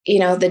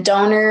 the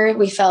donor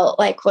we felt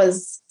like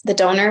was the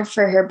donor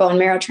for her bone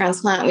marrow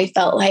transplant. We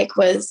felt like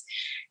was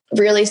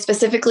really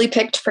specifically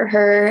picked for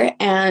her.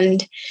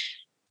 And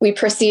we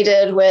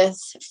proceeded with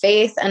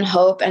faith and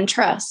hope and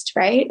trust,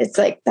 right? It's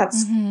like,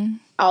 that's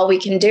all we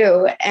can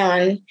do.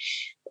 And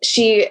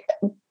she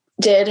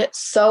did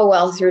so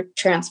well through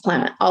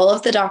transplant. All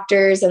of the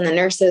doctors and the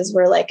nurses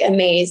were like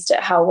amazed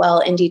at how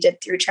well Indy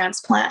did through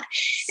transplant.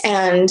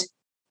 And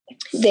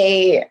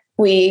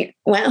we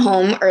went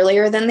home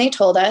earlier than they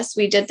told us.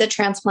 We did the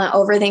transplant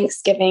over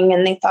Thanksgiving,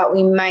 and they thought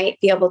we might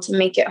be able to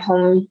make it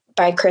home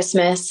by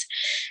Christmas.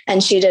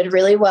 And she did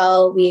really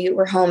well. We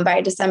were home by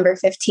December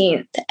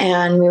 15th,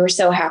 and we were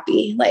so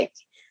happy, like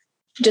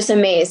just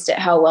amazed at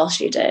how well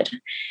she did.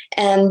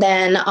 And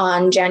then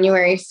on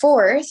January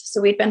 4th,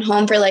 so we'd been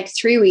home for like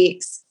 3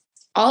 weeks,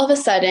 all of a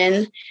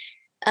sudden,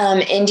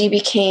 Indy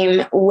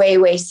became way,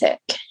 way sick.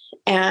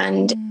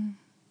 And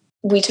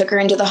we took her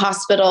into the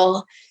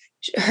hospital.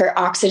 Her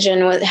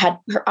oxygen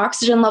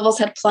levels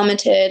had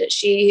plummeted.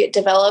 She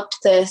developed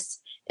this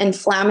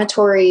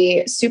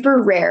super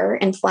rare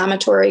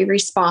inflammatory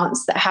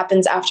response that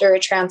happens after a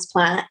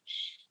transplant.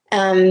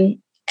 And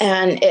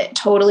it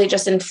totally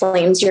just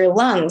inflames your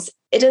lungs.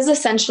 It is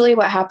essentially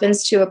what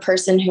happens to a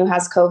person who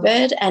has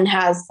COVID and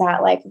has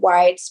that like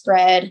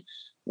widespread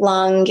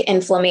lung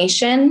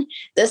inflammation.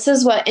 This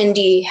is what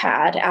Indy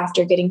had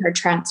after getting her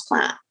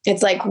transplant.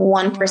 It's like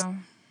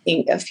 1%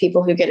 of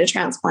people who get a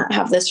transplant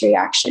have this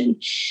reaction.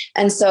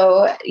 And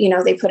so,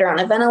 they put her on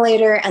a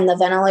ventilator, and the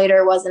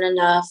ventilator wasn't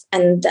enough.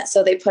 And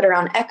so they put her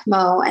on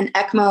ECMO, and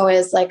ECMO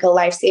is like a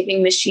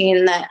life-saving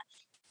machine that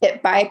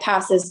it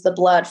bypasses the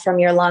blood from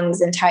your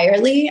lungs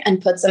entirely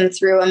and puts them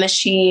through a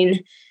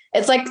machine.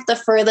 It's like the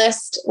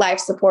furthest life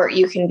support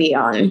you can be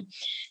on.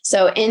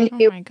 So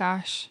Indy, oh my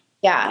gosh.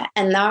 Yeah.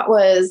 And that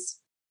was,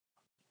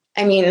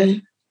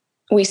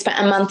 we spent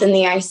a month in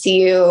the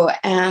ICU,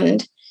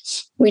 and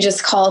we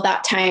just call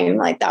that time,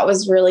 like that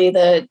was really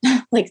the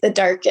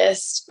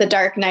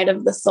dark night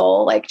of the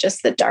soul, like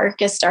just the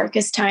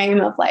darkest time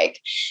of like,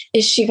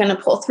 is she going to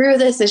pull through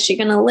this? Is she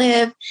going to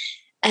live?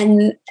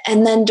 And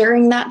then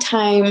during that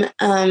time,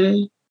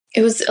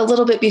 it was a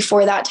little bit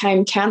before that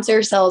time,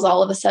 cancer cells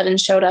all of a sudden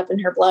showed up in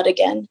her blood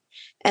again.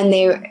 And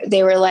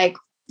they were like,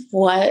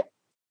 what?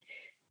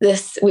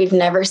 We've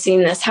never seen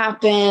this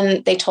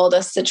happen. They told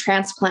us the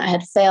transplant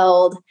had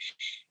failed.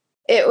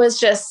 It was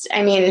just,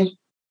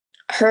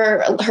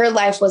 her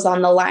life was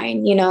on the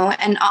line,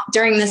 and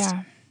during this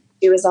time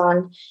she was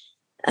on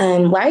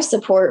life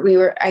support.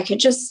 I could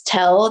just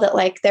tell that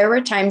like there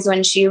were times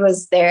when she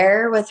was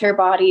there with her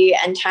body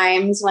and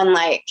times when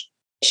like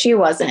she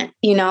wasn't,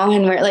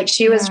 and we're like,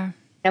 she was kind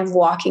of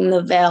walking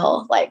the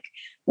veil, like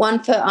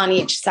 1 foot on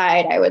each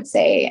side, I would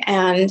say.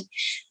 And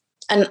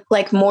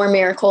like more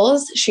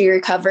miracles, she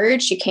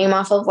recovered. She came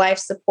off of life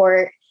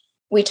support.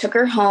 We took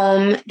her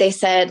home. They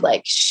said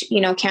like,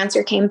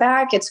 cancer came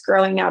back. It's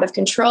growing out of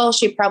control.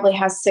 She probably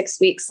has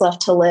 6 weeks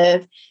left to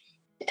live.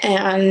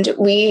 And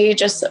we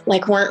just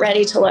like weren't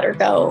ready to let her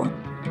go.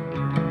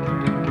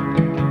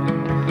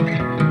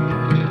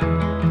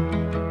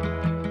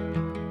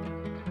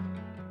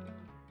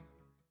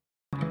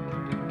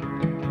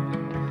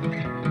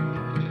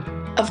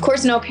 Of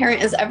course, no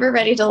parent is ever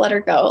ready to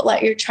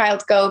let your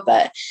child go.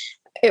 But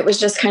it was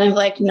just kind of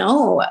like,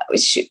 no,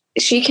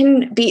 she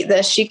can beat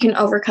this. She can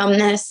overcome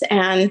this.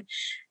 And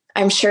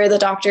I'm sure the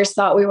doctors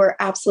thought we were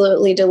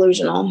absolutely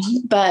delusional,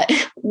 but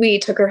we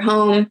took her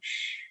home.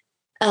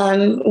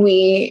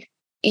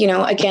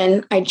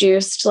 Again, I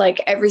juiced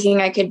like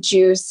everything I could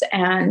juice,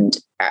 and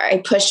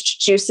I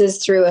pushed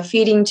juices through a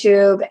feeding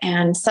tube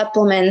and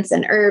supplements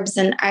and herbs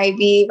and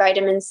IV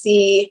vitamin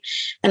C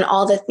and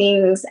all the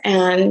things.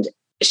 And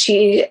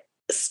she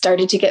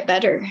started to get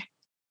better.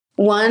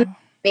 One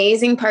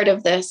amazing part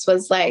of this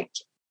was like,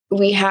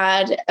 we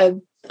had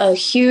a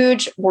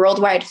huge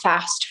worldwide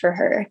fast for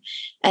her,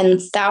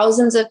 and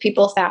thousands of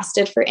people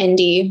fasted for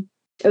Indy.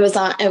 It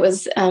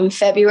was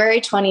February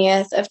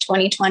 20th of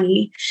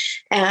 2020.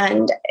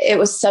 And it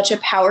was such a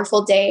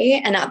powerful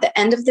day. And at the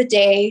end of the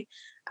day,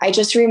 I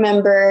just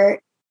remember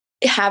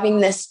having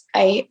this,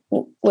 I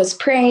was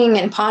praying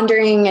and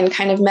pondering and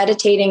kind of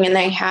meditating. And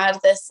I had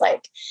this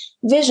like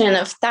vision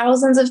of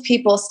thousands of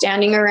people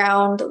standing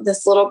around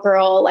this little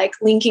girl, like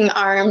linking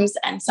arms,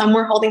 and some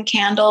were holding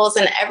candles,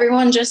 and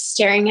everyone just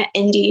staring at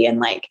Indy, and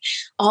like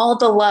all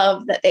the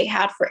love that they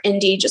had for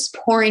Indy just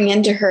pouring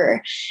into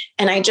her.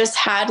 And I just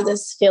had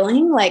this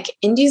feeling like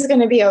Indy's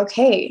going to be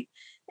okay.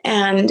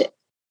 And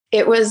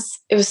it was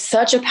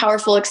such a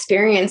powerful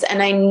experience.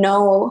 And I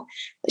know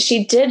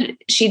she did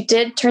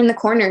turn the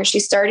corner. She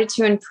started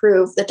to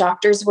improve. The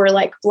doctors were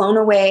like blown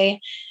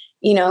away.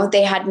 You know,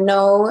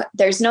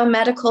 there's no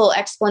medical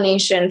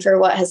explanation for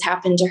what has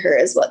happened to her,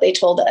 is what they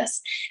told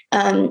us.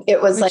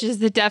 Which is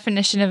the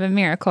definition of a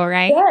miracle,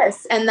 right?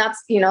 Yes. And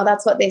that's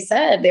what they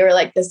said. They were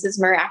like, this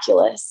is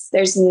miraculous.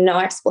 There's no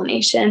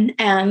explanation.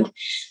 And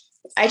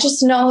I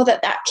just know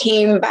that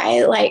came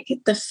by like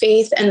the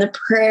faith and the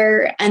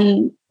prayer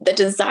and the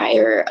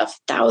desire of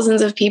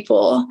thousands of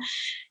people,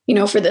 you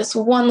know, for this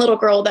one little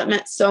girl that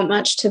meant so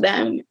much to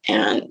them.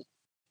 And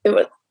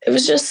it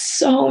was just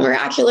so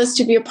miraculous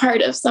to be a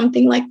part of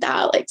something like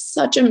that, like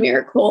such a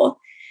miracle.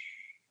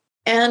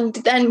 And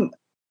then,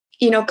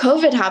 you know,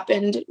 COVID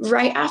happened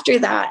right after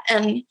that.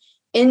 And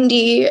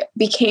Indy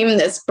became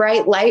this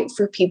bright light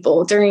for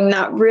people during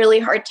that really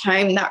hard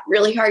time, that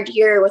really hard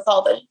year with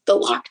all the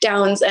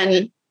lockdowns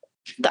and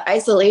the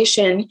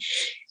isolation.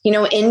 You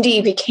know,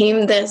 Indy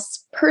became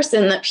this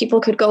person that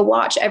people could go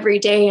watch every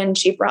day, and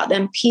she brought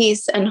them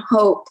peace and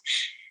hope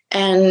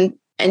and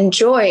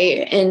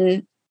joy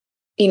in,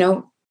 you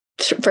know,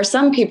 for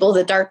some people,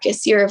 the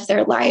darkest year of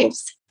their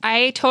lives.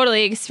 I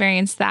totally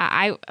experienced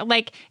that.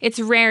 It's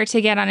rare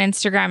to get on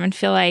Instagram and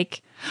feel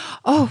like,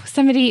 oh,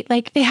 somebody,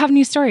 like, they have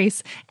new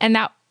stories. And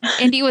that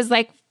Indy was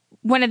like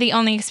one of the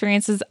only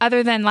experiences,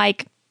 other than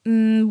like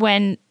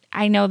when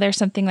I know there's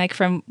something like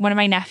from one of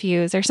my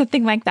nephews or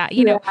something like that,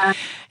 you know,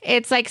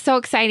 it's like so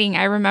exciting.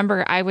 I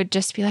remember I would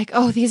just be like,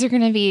 oh, these are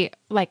going to be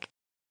like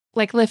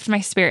lift my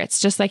spirits,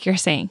 just like you're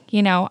saying.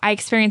 You know, I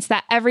experienced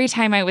that every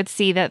time I would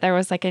see that there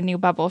was like a new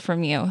bubble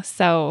from you.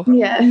 So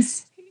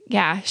yes.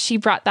 Yeah, she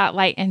brought that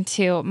light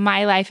into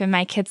my life and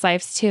my kids'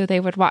 lives too. They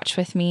would watch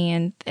with me,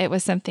 and it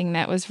was something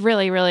that was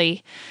really,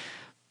 really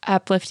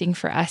uplifting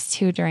for us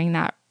too during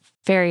that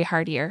very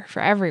hard year for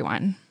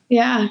everyone.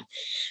 Yeah.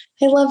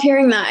 I love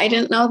hearing that. I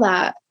didn't know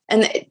that.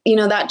 And, you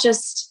know, that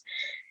just,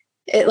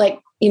 it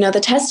like, you know, the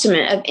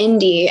testament of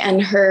Indy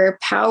and her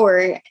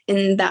power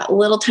in that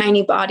little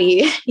tiny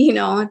body, you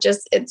know,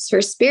 just it's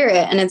her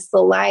spirit, and it's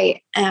the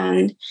light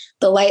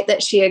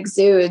that she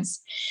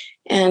exudes.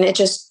 And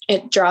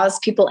it draws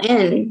people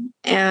in.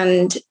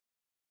 And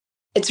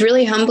it's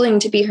really humbling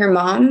to be her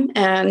mom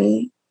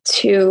and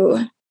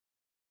to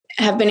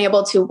have been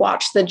able to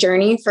watch the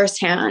journey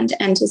firsthand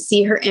and to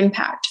see her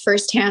impact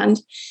firsthand.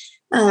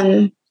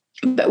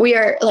 But we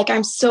are like,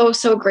 I'm so,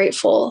 so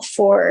grateful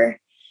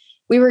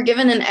we were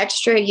given an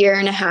extra 1.5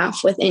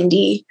 years with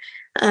Indy.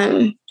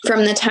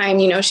 From the time,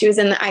 you know, she was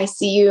in the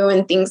ICU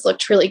and things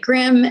looked really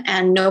grim,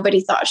 and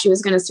nobody thought she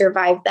was going to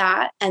survive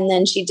that. And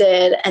then she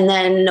did. And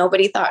then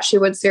nobody thought she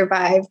would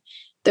survive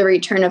the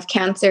return of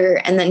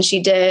cancer. And then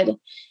she did.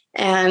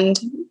 And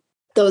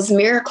those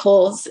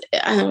miracles,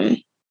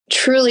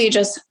 truly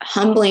just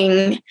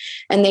humbling.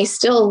 And they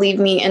still leave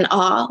me in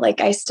awe. Like,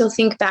 I still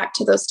think back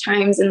to those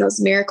times and those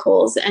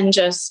miracles and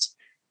just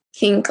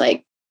think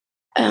like,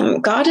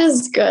 God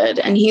is good,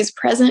 and he's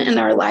present in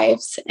our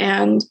lives.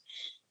 And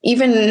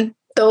even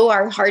though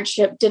our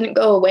hardship didn't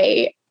go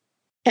away,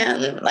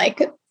 and like,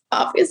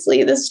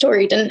 obviously the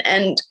story didn't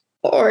end,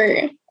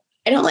 or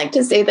I don't like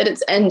to say that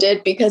it's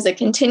ended because it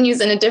continues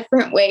in a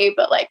different way,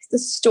 but like the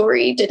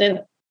story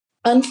didn't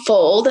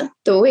unfold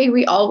the way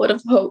we all would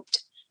have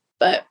hoped.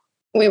 But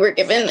we were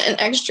given an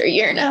extra 1.5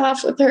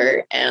 years with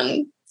her,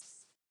 and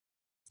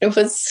it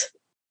was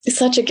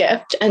such a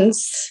gift, and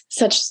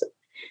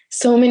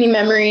so many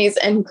memories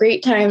and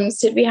great times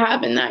did we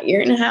have in that 1.5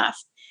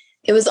 years.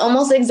 It was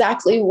almost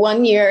exactly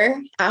 1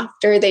 year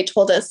after they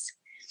told us,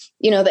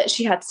 you know, that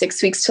she had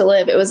 6 weeks to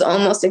live. It was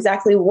almost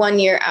exactly 1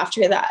 year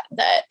after that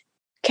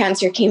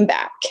cancer came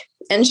back.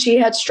 And she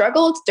had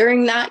struggled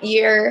during that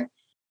year,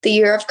 the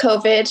year of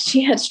COVID.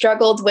 She had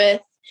struggled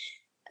with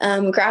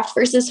graft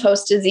versus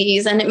host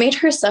disease, and it made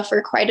her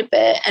suffer quite a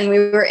bit. And we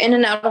were in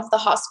and out of the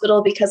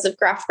hospital because of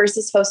graft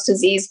versus host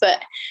disease.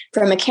 But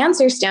from a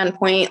cancer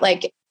standpoint,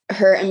 like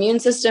her immune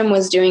system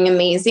was doing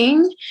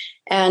amazing.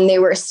 And they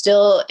were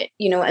still,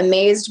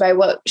 amazed by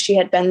what she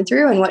had been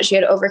through and what she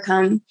had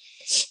overcome.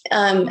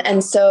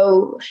 And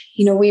so,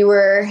 we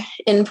were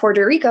in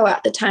Puerto Rico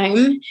at the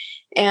time,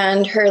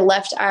 and her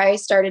left eye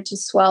started to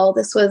swell.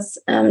 This was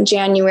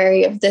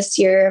January of this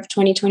year of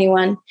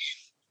 2021.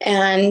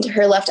 And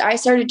her left eye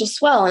started to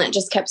swell, and it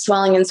just kept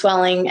swelling and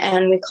swelling.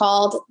 And we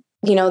called,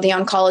 the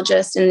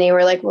oncologist, and they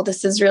were like, well,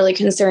 this is really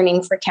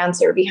concerning for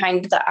cancer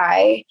behind the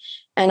eye.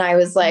 And I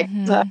was like,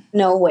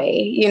 no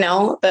way,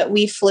 but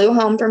we flew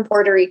home from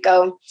Puerto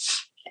Rico.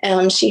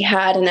 She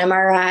had an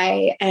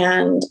MRI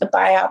and a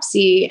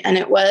biopsy, and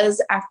it was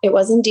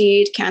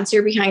indeed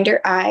cancer behind her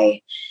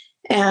eye.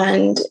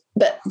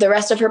 But the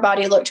rest of her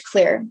body looked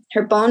clear.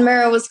 Her bone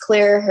marrow was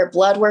clear. Her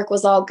blood work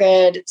was all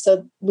good.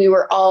 So we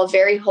were all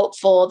very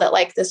hopeful that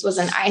like this was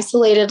an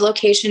isolated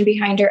location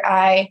behind her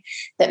eye,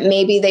 that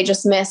maybe they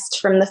just missed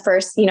from the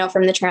first,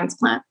 from the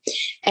transplant.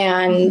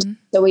 And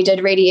so we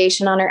did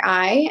radiation on her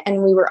eye,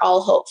 and we were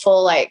all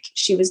hopeful, like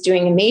she was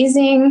doing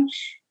amazing.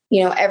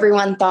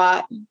 Everyone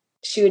thought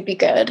she would be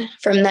good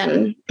from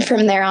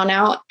there on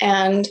out.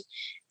 And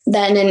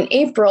then in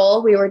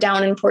April, we were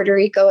down in Puerto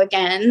Rico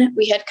again.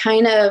 We had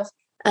kind of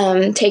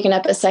taken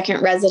up a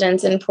second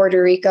residence in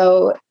Puerto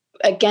Rico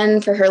again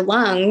for her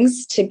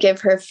lungs, to give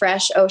her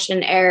fresh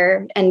ocean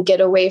air and get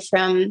away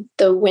from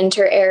the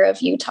winter air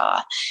of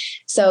Utah.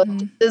 So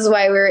this is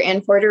why we were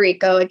in Puerto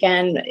Rico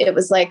again. It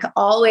was like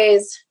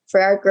always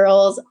for our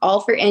girls,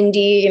 all for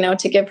Indy,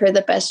 to give her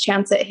the best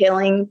chance at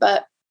healing.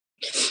 But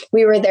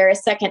we were there a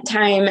second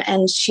time,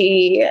 and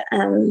she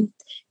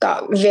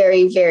got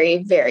very,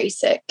 very, very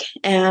sick.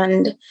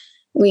 And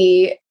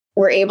we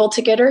were able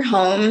to get her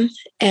home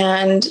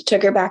and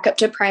took her back up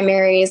to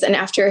primaries. And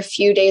after a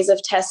few days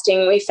of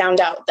testing, we found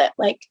out that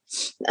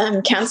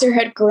cancer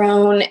had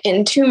grown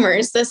in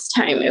tumors this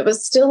time. It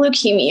was still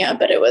leukemia,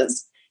 but it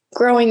was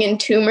growing in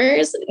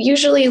tumors.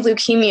 Usually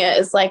leukemia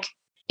is like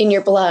in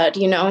your blood,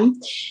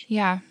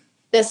 Yeah.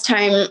 This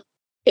time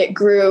it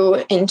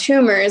grew in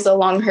tumors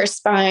along her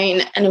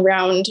spine and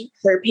around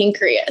her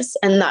pancreas.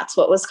 And that's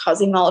what was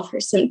causing all of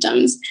her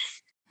symptoms.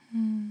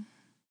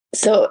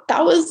 So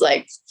that was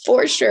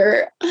for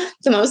sure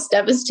the most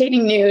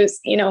devastating news,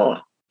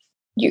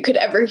 you could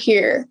ever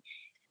hear.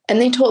 And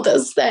they told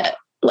us that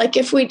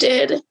if we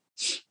did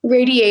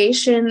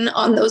radiation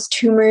on those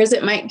tumors,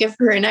 it might give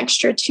her an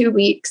extra 2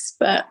 weeks.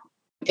 But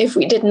if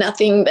we did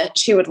nothing, that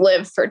she would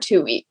live for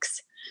 2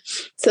 weeks.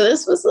 So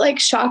this was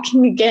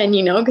shocking again,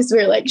 because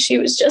we were she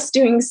was just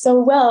doing so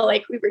well.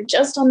 We were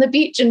just on the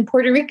beach in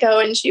Puerto Rico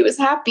and she was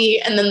happy.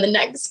 And then the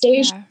next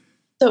day, she was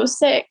so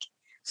sick.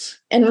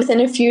 And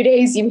within a few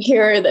days, you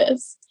hear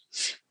this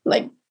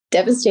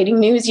devastating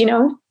news,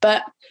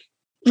 but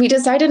we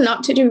decided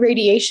not to do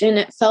radiation.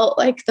 It felt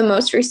like the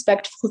most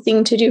respectful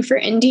thing to do for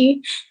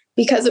Indy,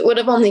 because it would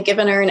have only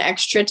given her an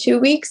extra 2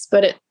 weeks,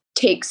 but it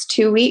takes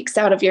 2 weeks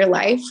out of your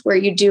life where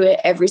you do it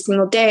every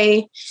single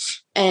day.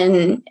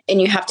 And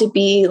you have to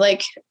be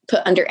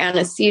put under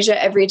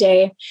anesthesia every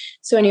day.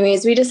 So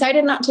anyways, we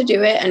decided not to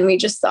do it. And we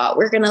just thought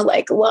we're going to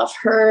love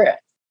her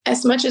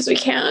as much as we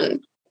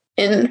can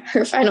in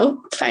her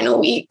final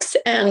weeks,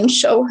 and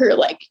show her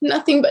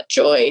nothing but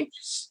joy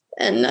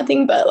and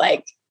nothing but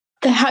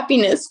the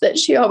happiness that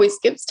she always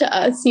gives to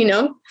us,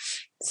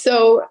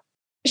 So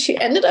she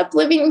ended up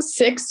living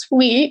 6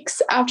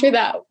 weeks after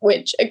that,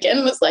 which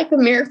again was a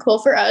miracle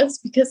for us,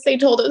 because they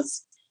told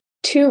us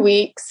 2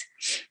 weeks.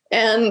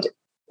 And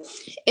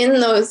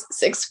in those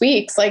 6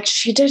 weeks,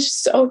 she did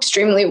so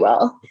extremely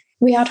well.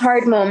 We had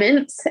hard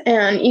moments,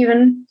 and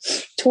even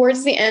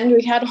towards the end,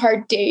 we had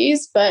hard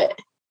days, but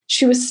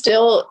she was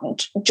still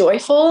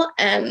joyful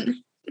and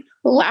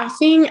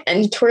laughing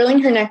and twirling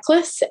her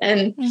necklace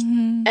and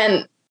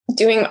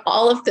doing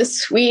all of the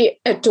sweet,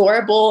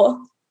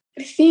 adorable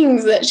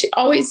things that she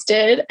always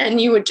did. And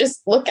you would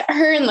just look at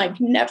her and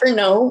never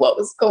know what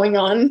was going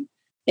on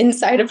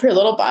inside of her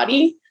little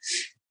body.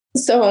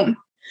 So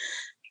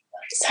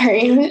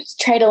sorry, I'm going to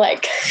try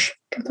to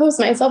compose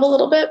myself a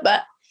little bit,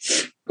 but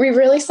we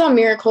really saw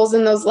miracles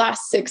in those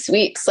last 6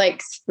 weeks,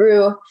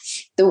 through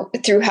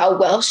how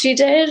well she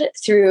did,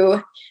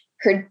 through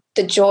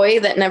the joy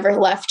that never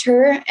left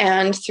her,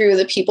 and through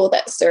the people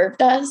that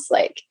served us.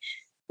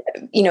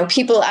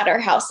 People at our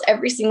house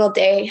every single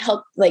day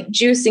helped,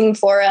 juicing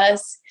for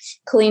us,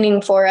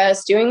 cleaning for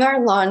us, doing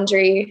our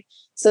laundry,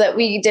 so that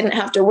we didn't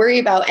have to worry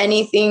about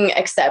anything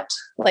except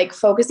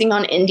focusing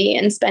on Indy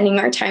and spending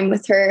our time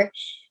with her.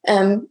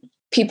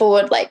 People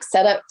would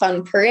set up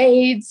fun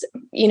parades,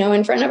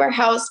 in front of our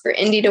house for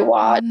Indy to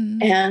watch,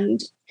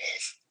 and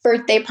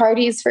birthday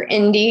parties for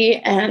Indy.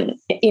 And,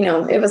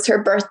 it was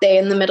her birthday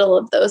in the middle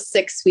of those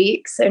 6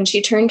 weeks, and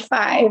she turned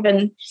 5.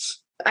 And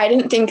I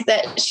didn't think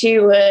that she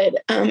would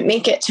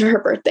make it to her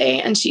birthday,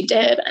 and she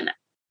did. And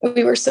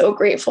we were so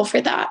grateful for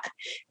that.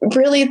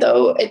 Really,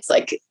 though, it's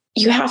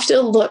you have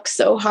to look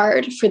so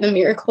hard for the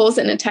miracles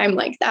in a time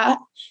like that.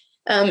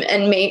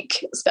 and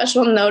make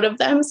special note of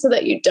them so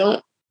that you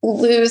don't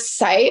lose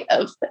sight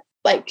of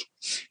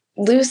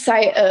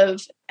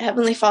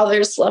Heavenly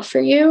Father's love for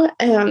you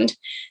and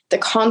the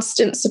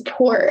constant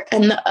support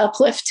and the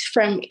uplift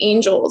from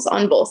angels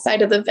on both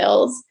sides of the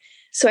veils.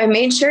 So I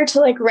made sure to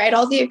like write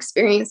all the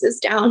experiences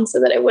down so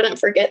that I wouldn't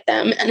forget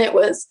them. And it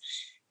was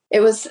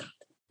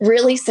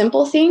really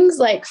simple things,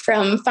 like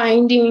from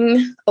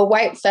finding a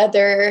white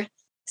feather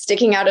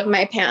sticking out of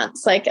my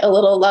pants, like a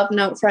little love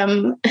note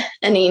from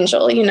an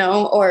angel,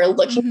 or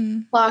looking at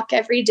the clock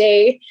every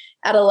day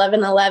at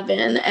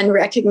 11:11 and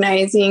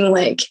recognizing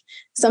like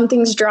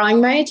something's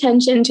drawing my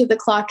attention to the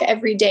clock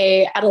every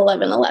day at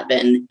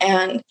 11:11,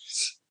 and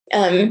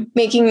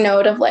making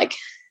note of like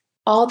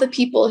all the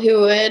people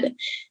who would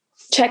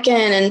check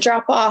in and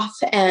drop off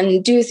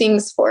and do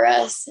things for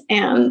us.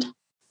 And,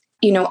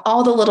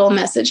 all the little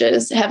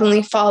messages.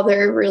 Heavenly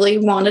Father really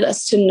wanted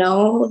us to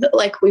know that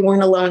like we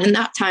weren't alone in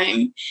that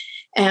time,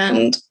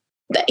 and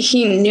that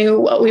he knew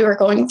what we were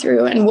going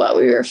through and what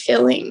we were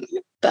feeling,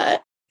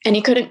 and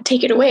he couldn't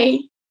take it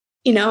away.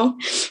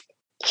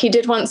 He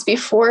did once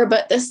before,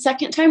 but the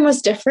second time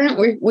was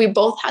different. We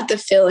both had the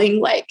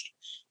feeling like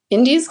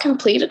Indy's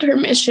completed her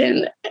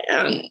mission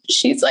and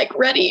she's like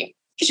ready.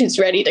 She's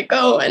ready to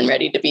go and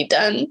ready to be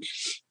done.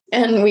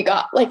 And we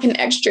got like an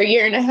extra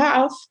 1.5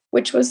 years,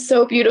 which was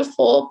so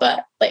beautiful.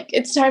 But like,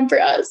 it's time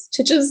for us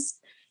to just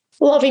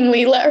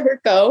lovingly let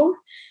her go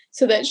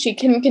so that she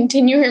can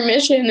continue her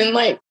mission and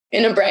like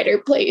in a brighter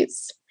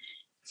place.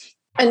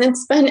 And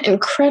it's been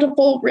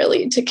incredible,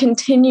 really, to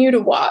continue to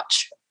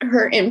watch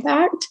her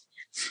impact.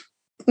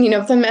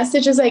 The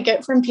messages I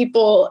get from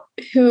people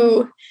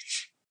who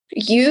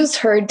use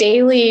her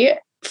daily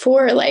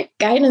for like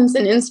guidance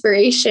and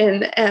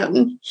inspiration,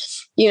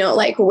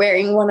 like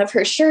wearing one of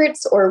her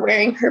shirts or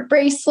wearing her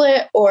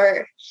bracelet,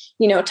 or,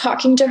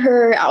 talking to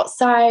her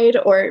outside,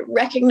 or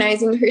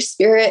recognizing her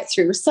spirit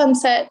through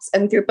sunsets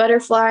and through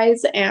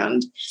butterflies,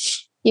 and,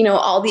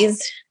 all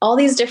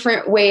these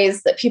different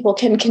ways that people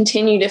can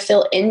continue to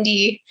feel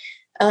Indy.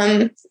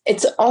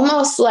 It's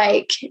almost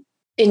like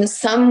in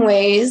some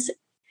ways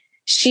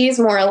she's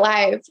more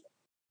alive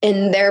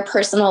in their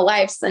personal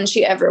lives than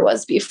she ever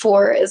was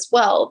before as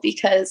well,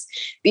 because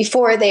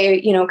before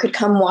they, could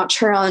come watch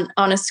her on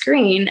a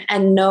screen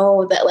and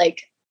know that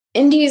like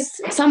Indy's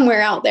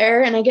somewhere out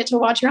there and I get to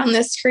watch her on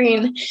this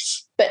screen.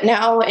 But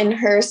now in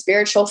her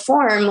spiritual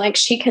form, like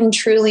she can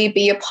truly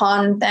be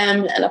upon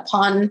them and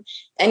upon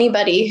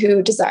anybody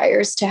who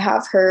desires to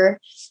have her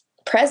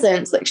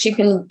presence. Like she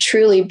can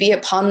truly be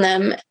upon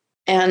them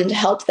and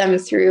help them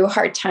through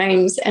hard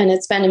times. And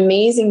it's been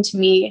amazing to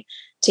me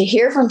to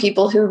hear from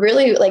people who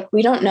really like,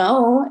 we don't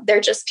know.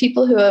 They're just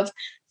people who have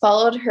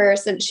followed her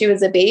since she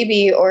was a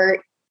baby,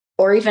 or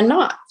even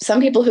not. Some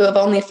people who have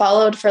only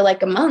followed for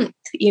like a month,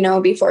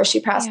 before she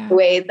passed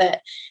away,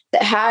 that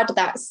had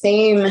that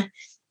same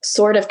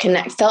sort of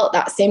felt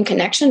that same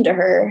connection to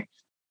her,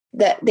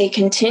 that they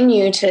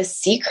continue to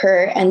seek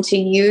her and to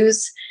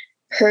use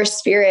her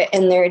spirit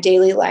in their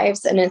daily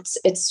lives. And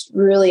it's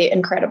really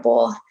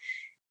incredible.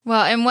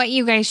 Well, and what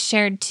you guys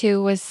shared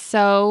too was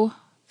so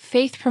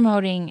faith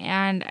promoting.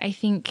 And I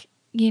think,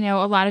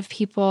 a lot of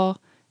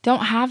people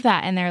don't have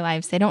that in their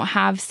lives. They don't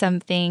have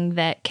something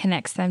that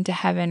connects them to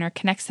heaven or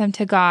connects them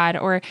to God,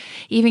 or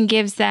even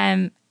gives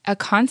them a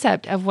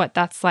concept of what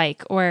that's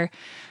like, or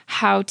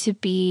how to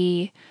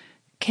be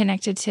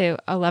connected to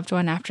a loved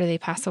one after they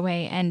pass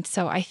away. And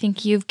so I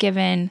think you've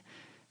given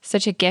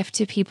such a gift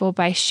to people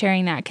by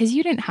sharing that, because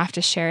you didn't have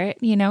to share it.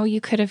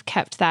 You could have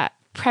kept that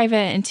private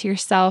and to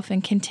yourself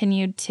and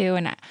continued to.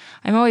 And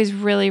I'm always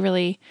really,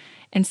 really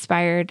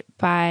inspired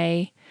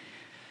by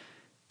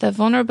the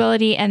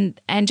vulnerability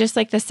and just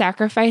like the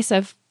sacrifice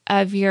of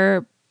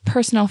your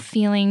personal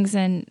feelings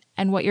and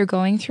what you're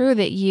going through,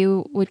 that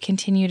you would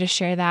continue to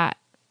share that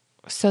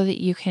so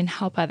that you can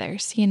help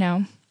others,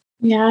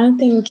 Yeah,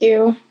 thank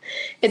you.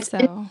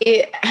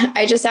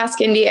 I just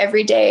ask Indy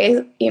every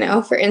day,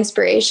 for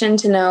inspiration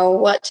to know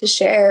what to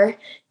share,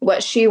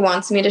 what she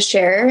wants me to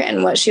share,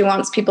 and what she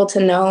wants people to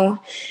know.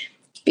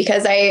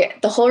 Because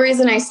the whole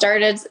reason I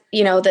started,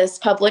 this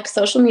public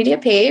social media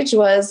page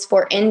was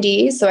for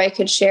Indy, so I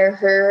could share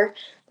her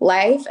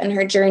life and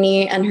her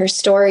journey and her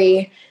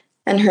story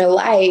and her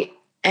light.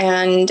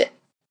 And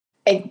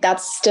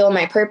that's still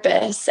my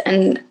purpose.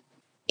 And,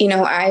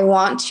 I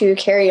want to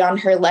carry on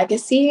her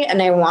legacy,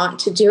 and I want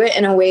to do it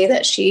in a way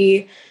that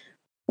she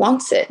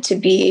wants it to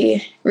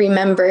be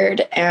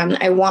remembered. And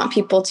I want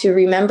people to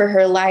remember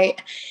her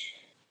light.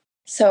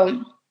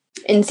 So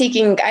in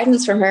seeking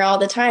guidance from her all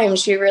the time,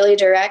 she really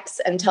directs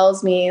and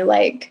tells me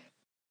like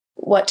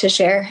what to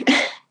share.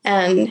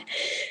 And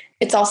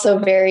it's also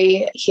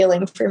very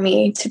healing for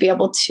me to be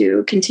able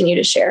to continue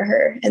to share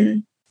her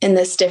in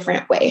this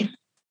different way.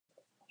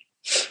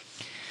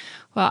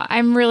 Well,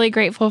 I'm really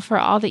grateful for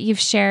all that you've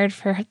shared,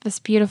 for this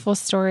beautiful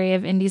story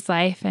of Indy's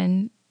life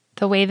and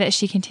the way that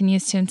she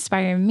continues to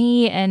inspire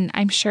me, and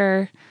I'm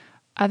sure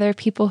other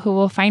people who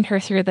will find her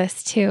through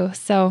this too.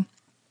 So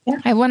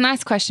I have one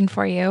last question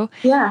for you.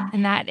 Yeah.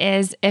 And that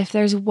is, if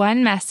there's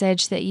one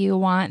message that you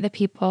want the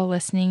people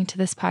listening to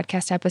this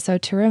podcast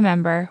episode to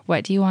remember,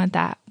 what do you want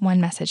that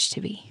one message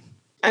to be?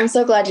 I'm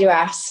so glad you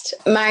asked.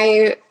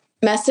 My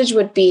message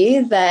would be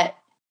that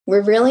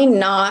we're really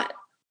not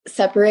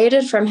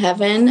separated from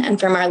heaven and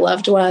from our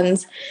loved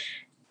ones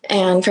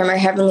and from our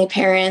heavenly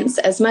parents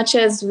as much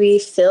as we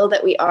feel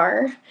that we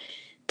are.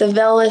 The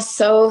veil is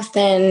so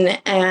thin,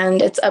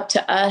 and it's up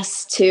to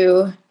us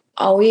to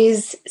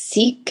always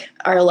seek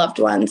our loved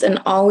ones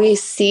and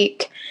always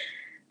seek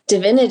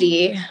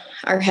divinity,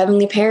 our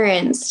heavenly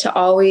parents, to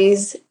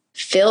always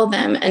feel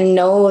them and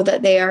know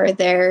that they are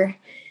there.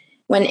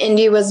 When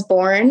Indy was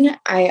born,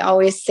 I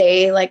always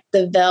say like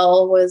the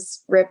veil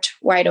was ripped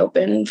wide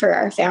open for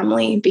our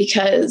family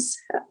because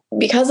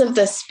of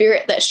the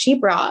spirit that she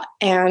brought,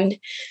 and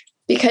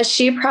because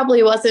she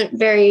probably wasn't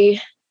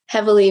very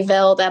heavily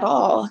veiled at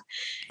all.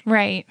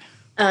 Right.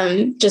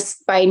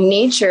 Just by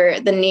nature,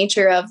 the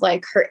nature of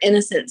like her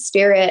innocent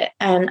spirit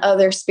and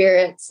other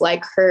spirits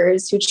like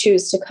hers who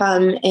choose to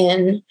come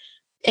in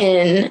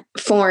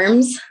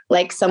forms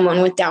like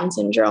someone with Down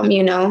syndrome,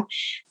 you know,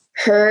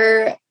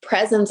 her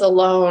presence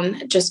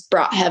alone just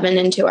brought heaven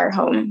into our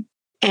home.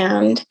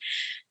 And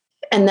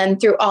then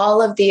through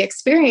all of the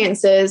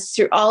experiences,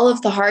 through all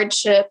of the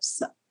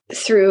hardships,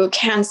 through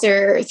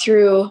cancer,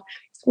 through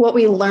what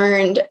we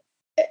learned,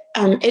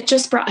 it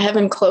just brought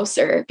heaven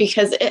closer,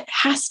 because it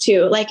has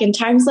to. Like in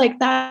times like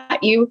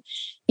that, you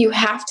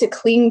have to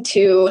cling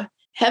to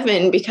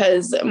heaven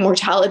because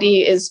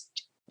mortality is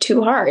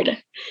too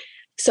hard.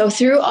 So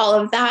through all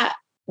of that,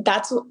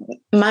 that's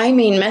my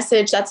main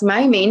message. That's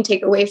my main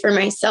takeaway for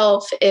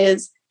myself,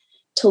 is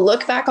to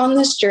look back on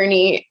this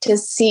journey to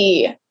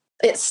see,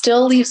 it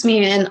still leaves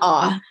me in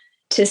awe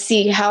to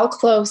see how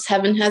close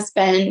heaven has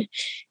been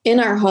in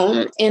our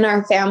home, in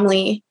our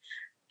family,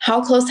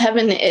 how close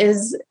heaven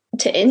is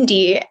to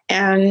Indy,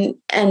 and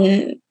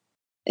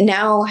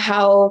now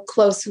how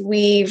close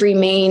we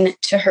remain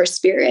to her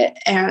spirit,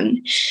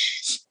 and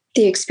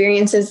the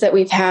experiences that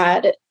we've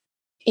had,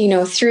 you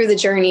know, through the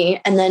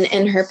journey. And then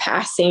in her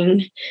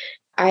passing,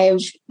 I've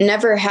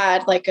never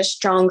had like a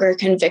stronger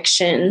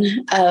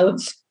conviction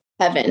of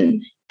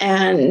heaven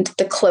and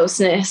the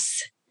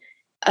closeness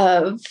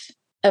of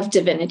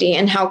divinity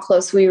and how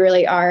close we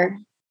really are.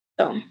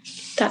 So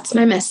that's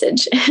my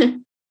message.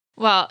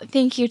 Well,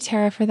 thank you,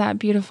 Terah, for that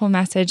beautiful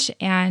message.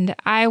 And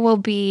I will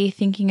be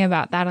thinking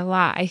about that a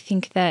lot. I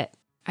think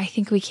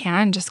we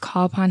can just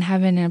call upon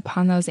heaven and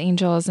upon those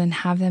angels and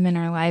have them in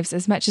our lives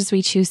as much as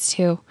we choose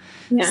to.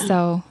 Yeah.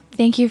 So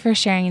thank you for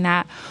sharing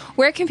that.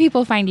 Where can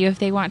people find you if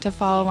they want to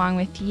follow along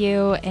with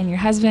you and your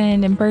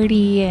husband and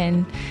Birdie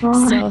and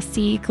still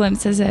see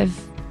glimpses of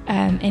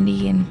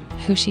Indy and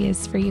who she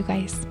is for you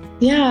guys?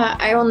 Yeah,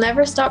 I will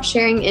never stop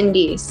sharing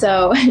Indy.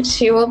 So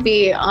she will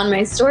be on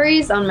my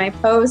stories, on my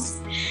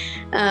posts.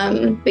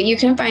 But you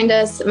can find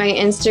us on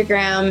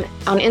Instagram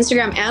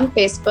and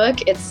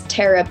Facebook. It's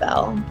Terah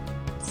Belle.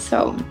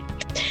 So,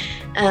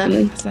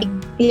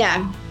 Awesome.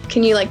 Yeah.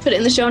 Can you like put it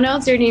in the show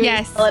notes, or do you need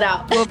to spell it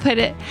out? We'll put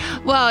it.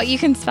 Well, you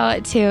can spell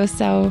it too,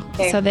 so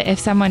that if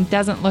someone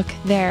doesn't look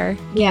there,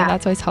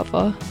 that's always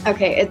helpful.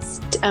 Okay,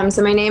 it's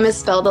so my name is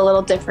spelled a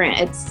little different.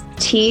 It's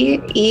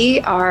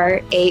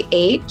Terah,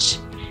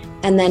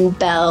 and then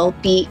Belle,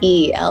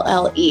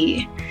 Belle.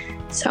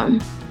 So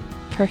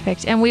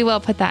perfect, and we will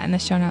put that in the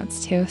show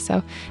notes too.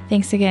 So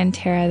thanks again,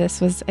 Terah. This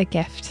was a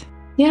gift.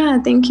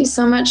 Yeah, thank you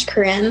so much,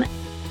 Corinne.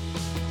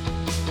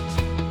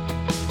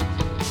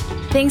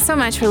 Thanks so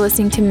much for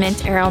listening to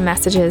Mint Arrow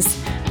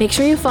Messages. Make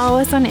sure you follow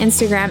us on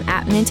Instagram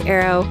at Mint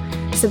Arrow,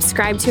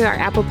 subscribe to our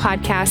Apple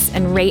Podcasts,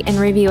 and rate and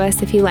review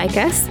us if you like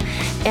us.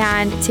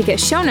 And to get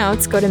show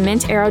notes, go to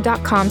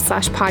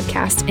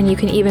mintarrow.com/podcast, and you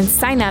can even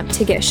sign up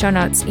to get show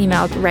notes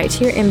emailed right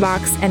to your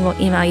inbox, and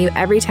we'll email you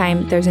every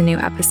time there's a new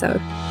episode.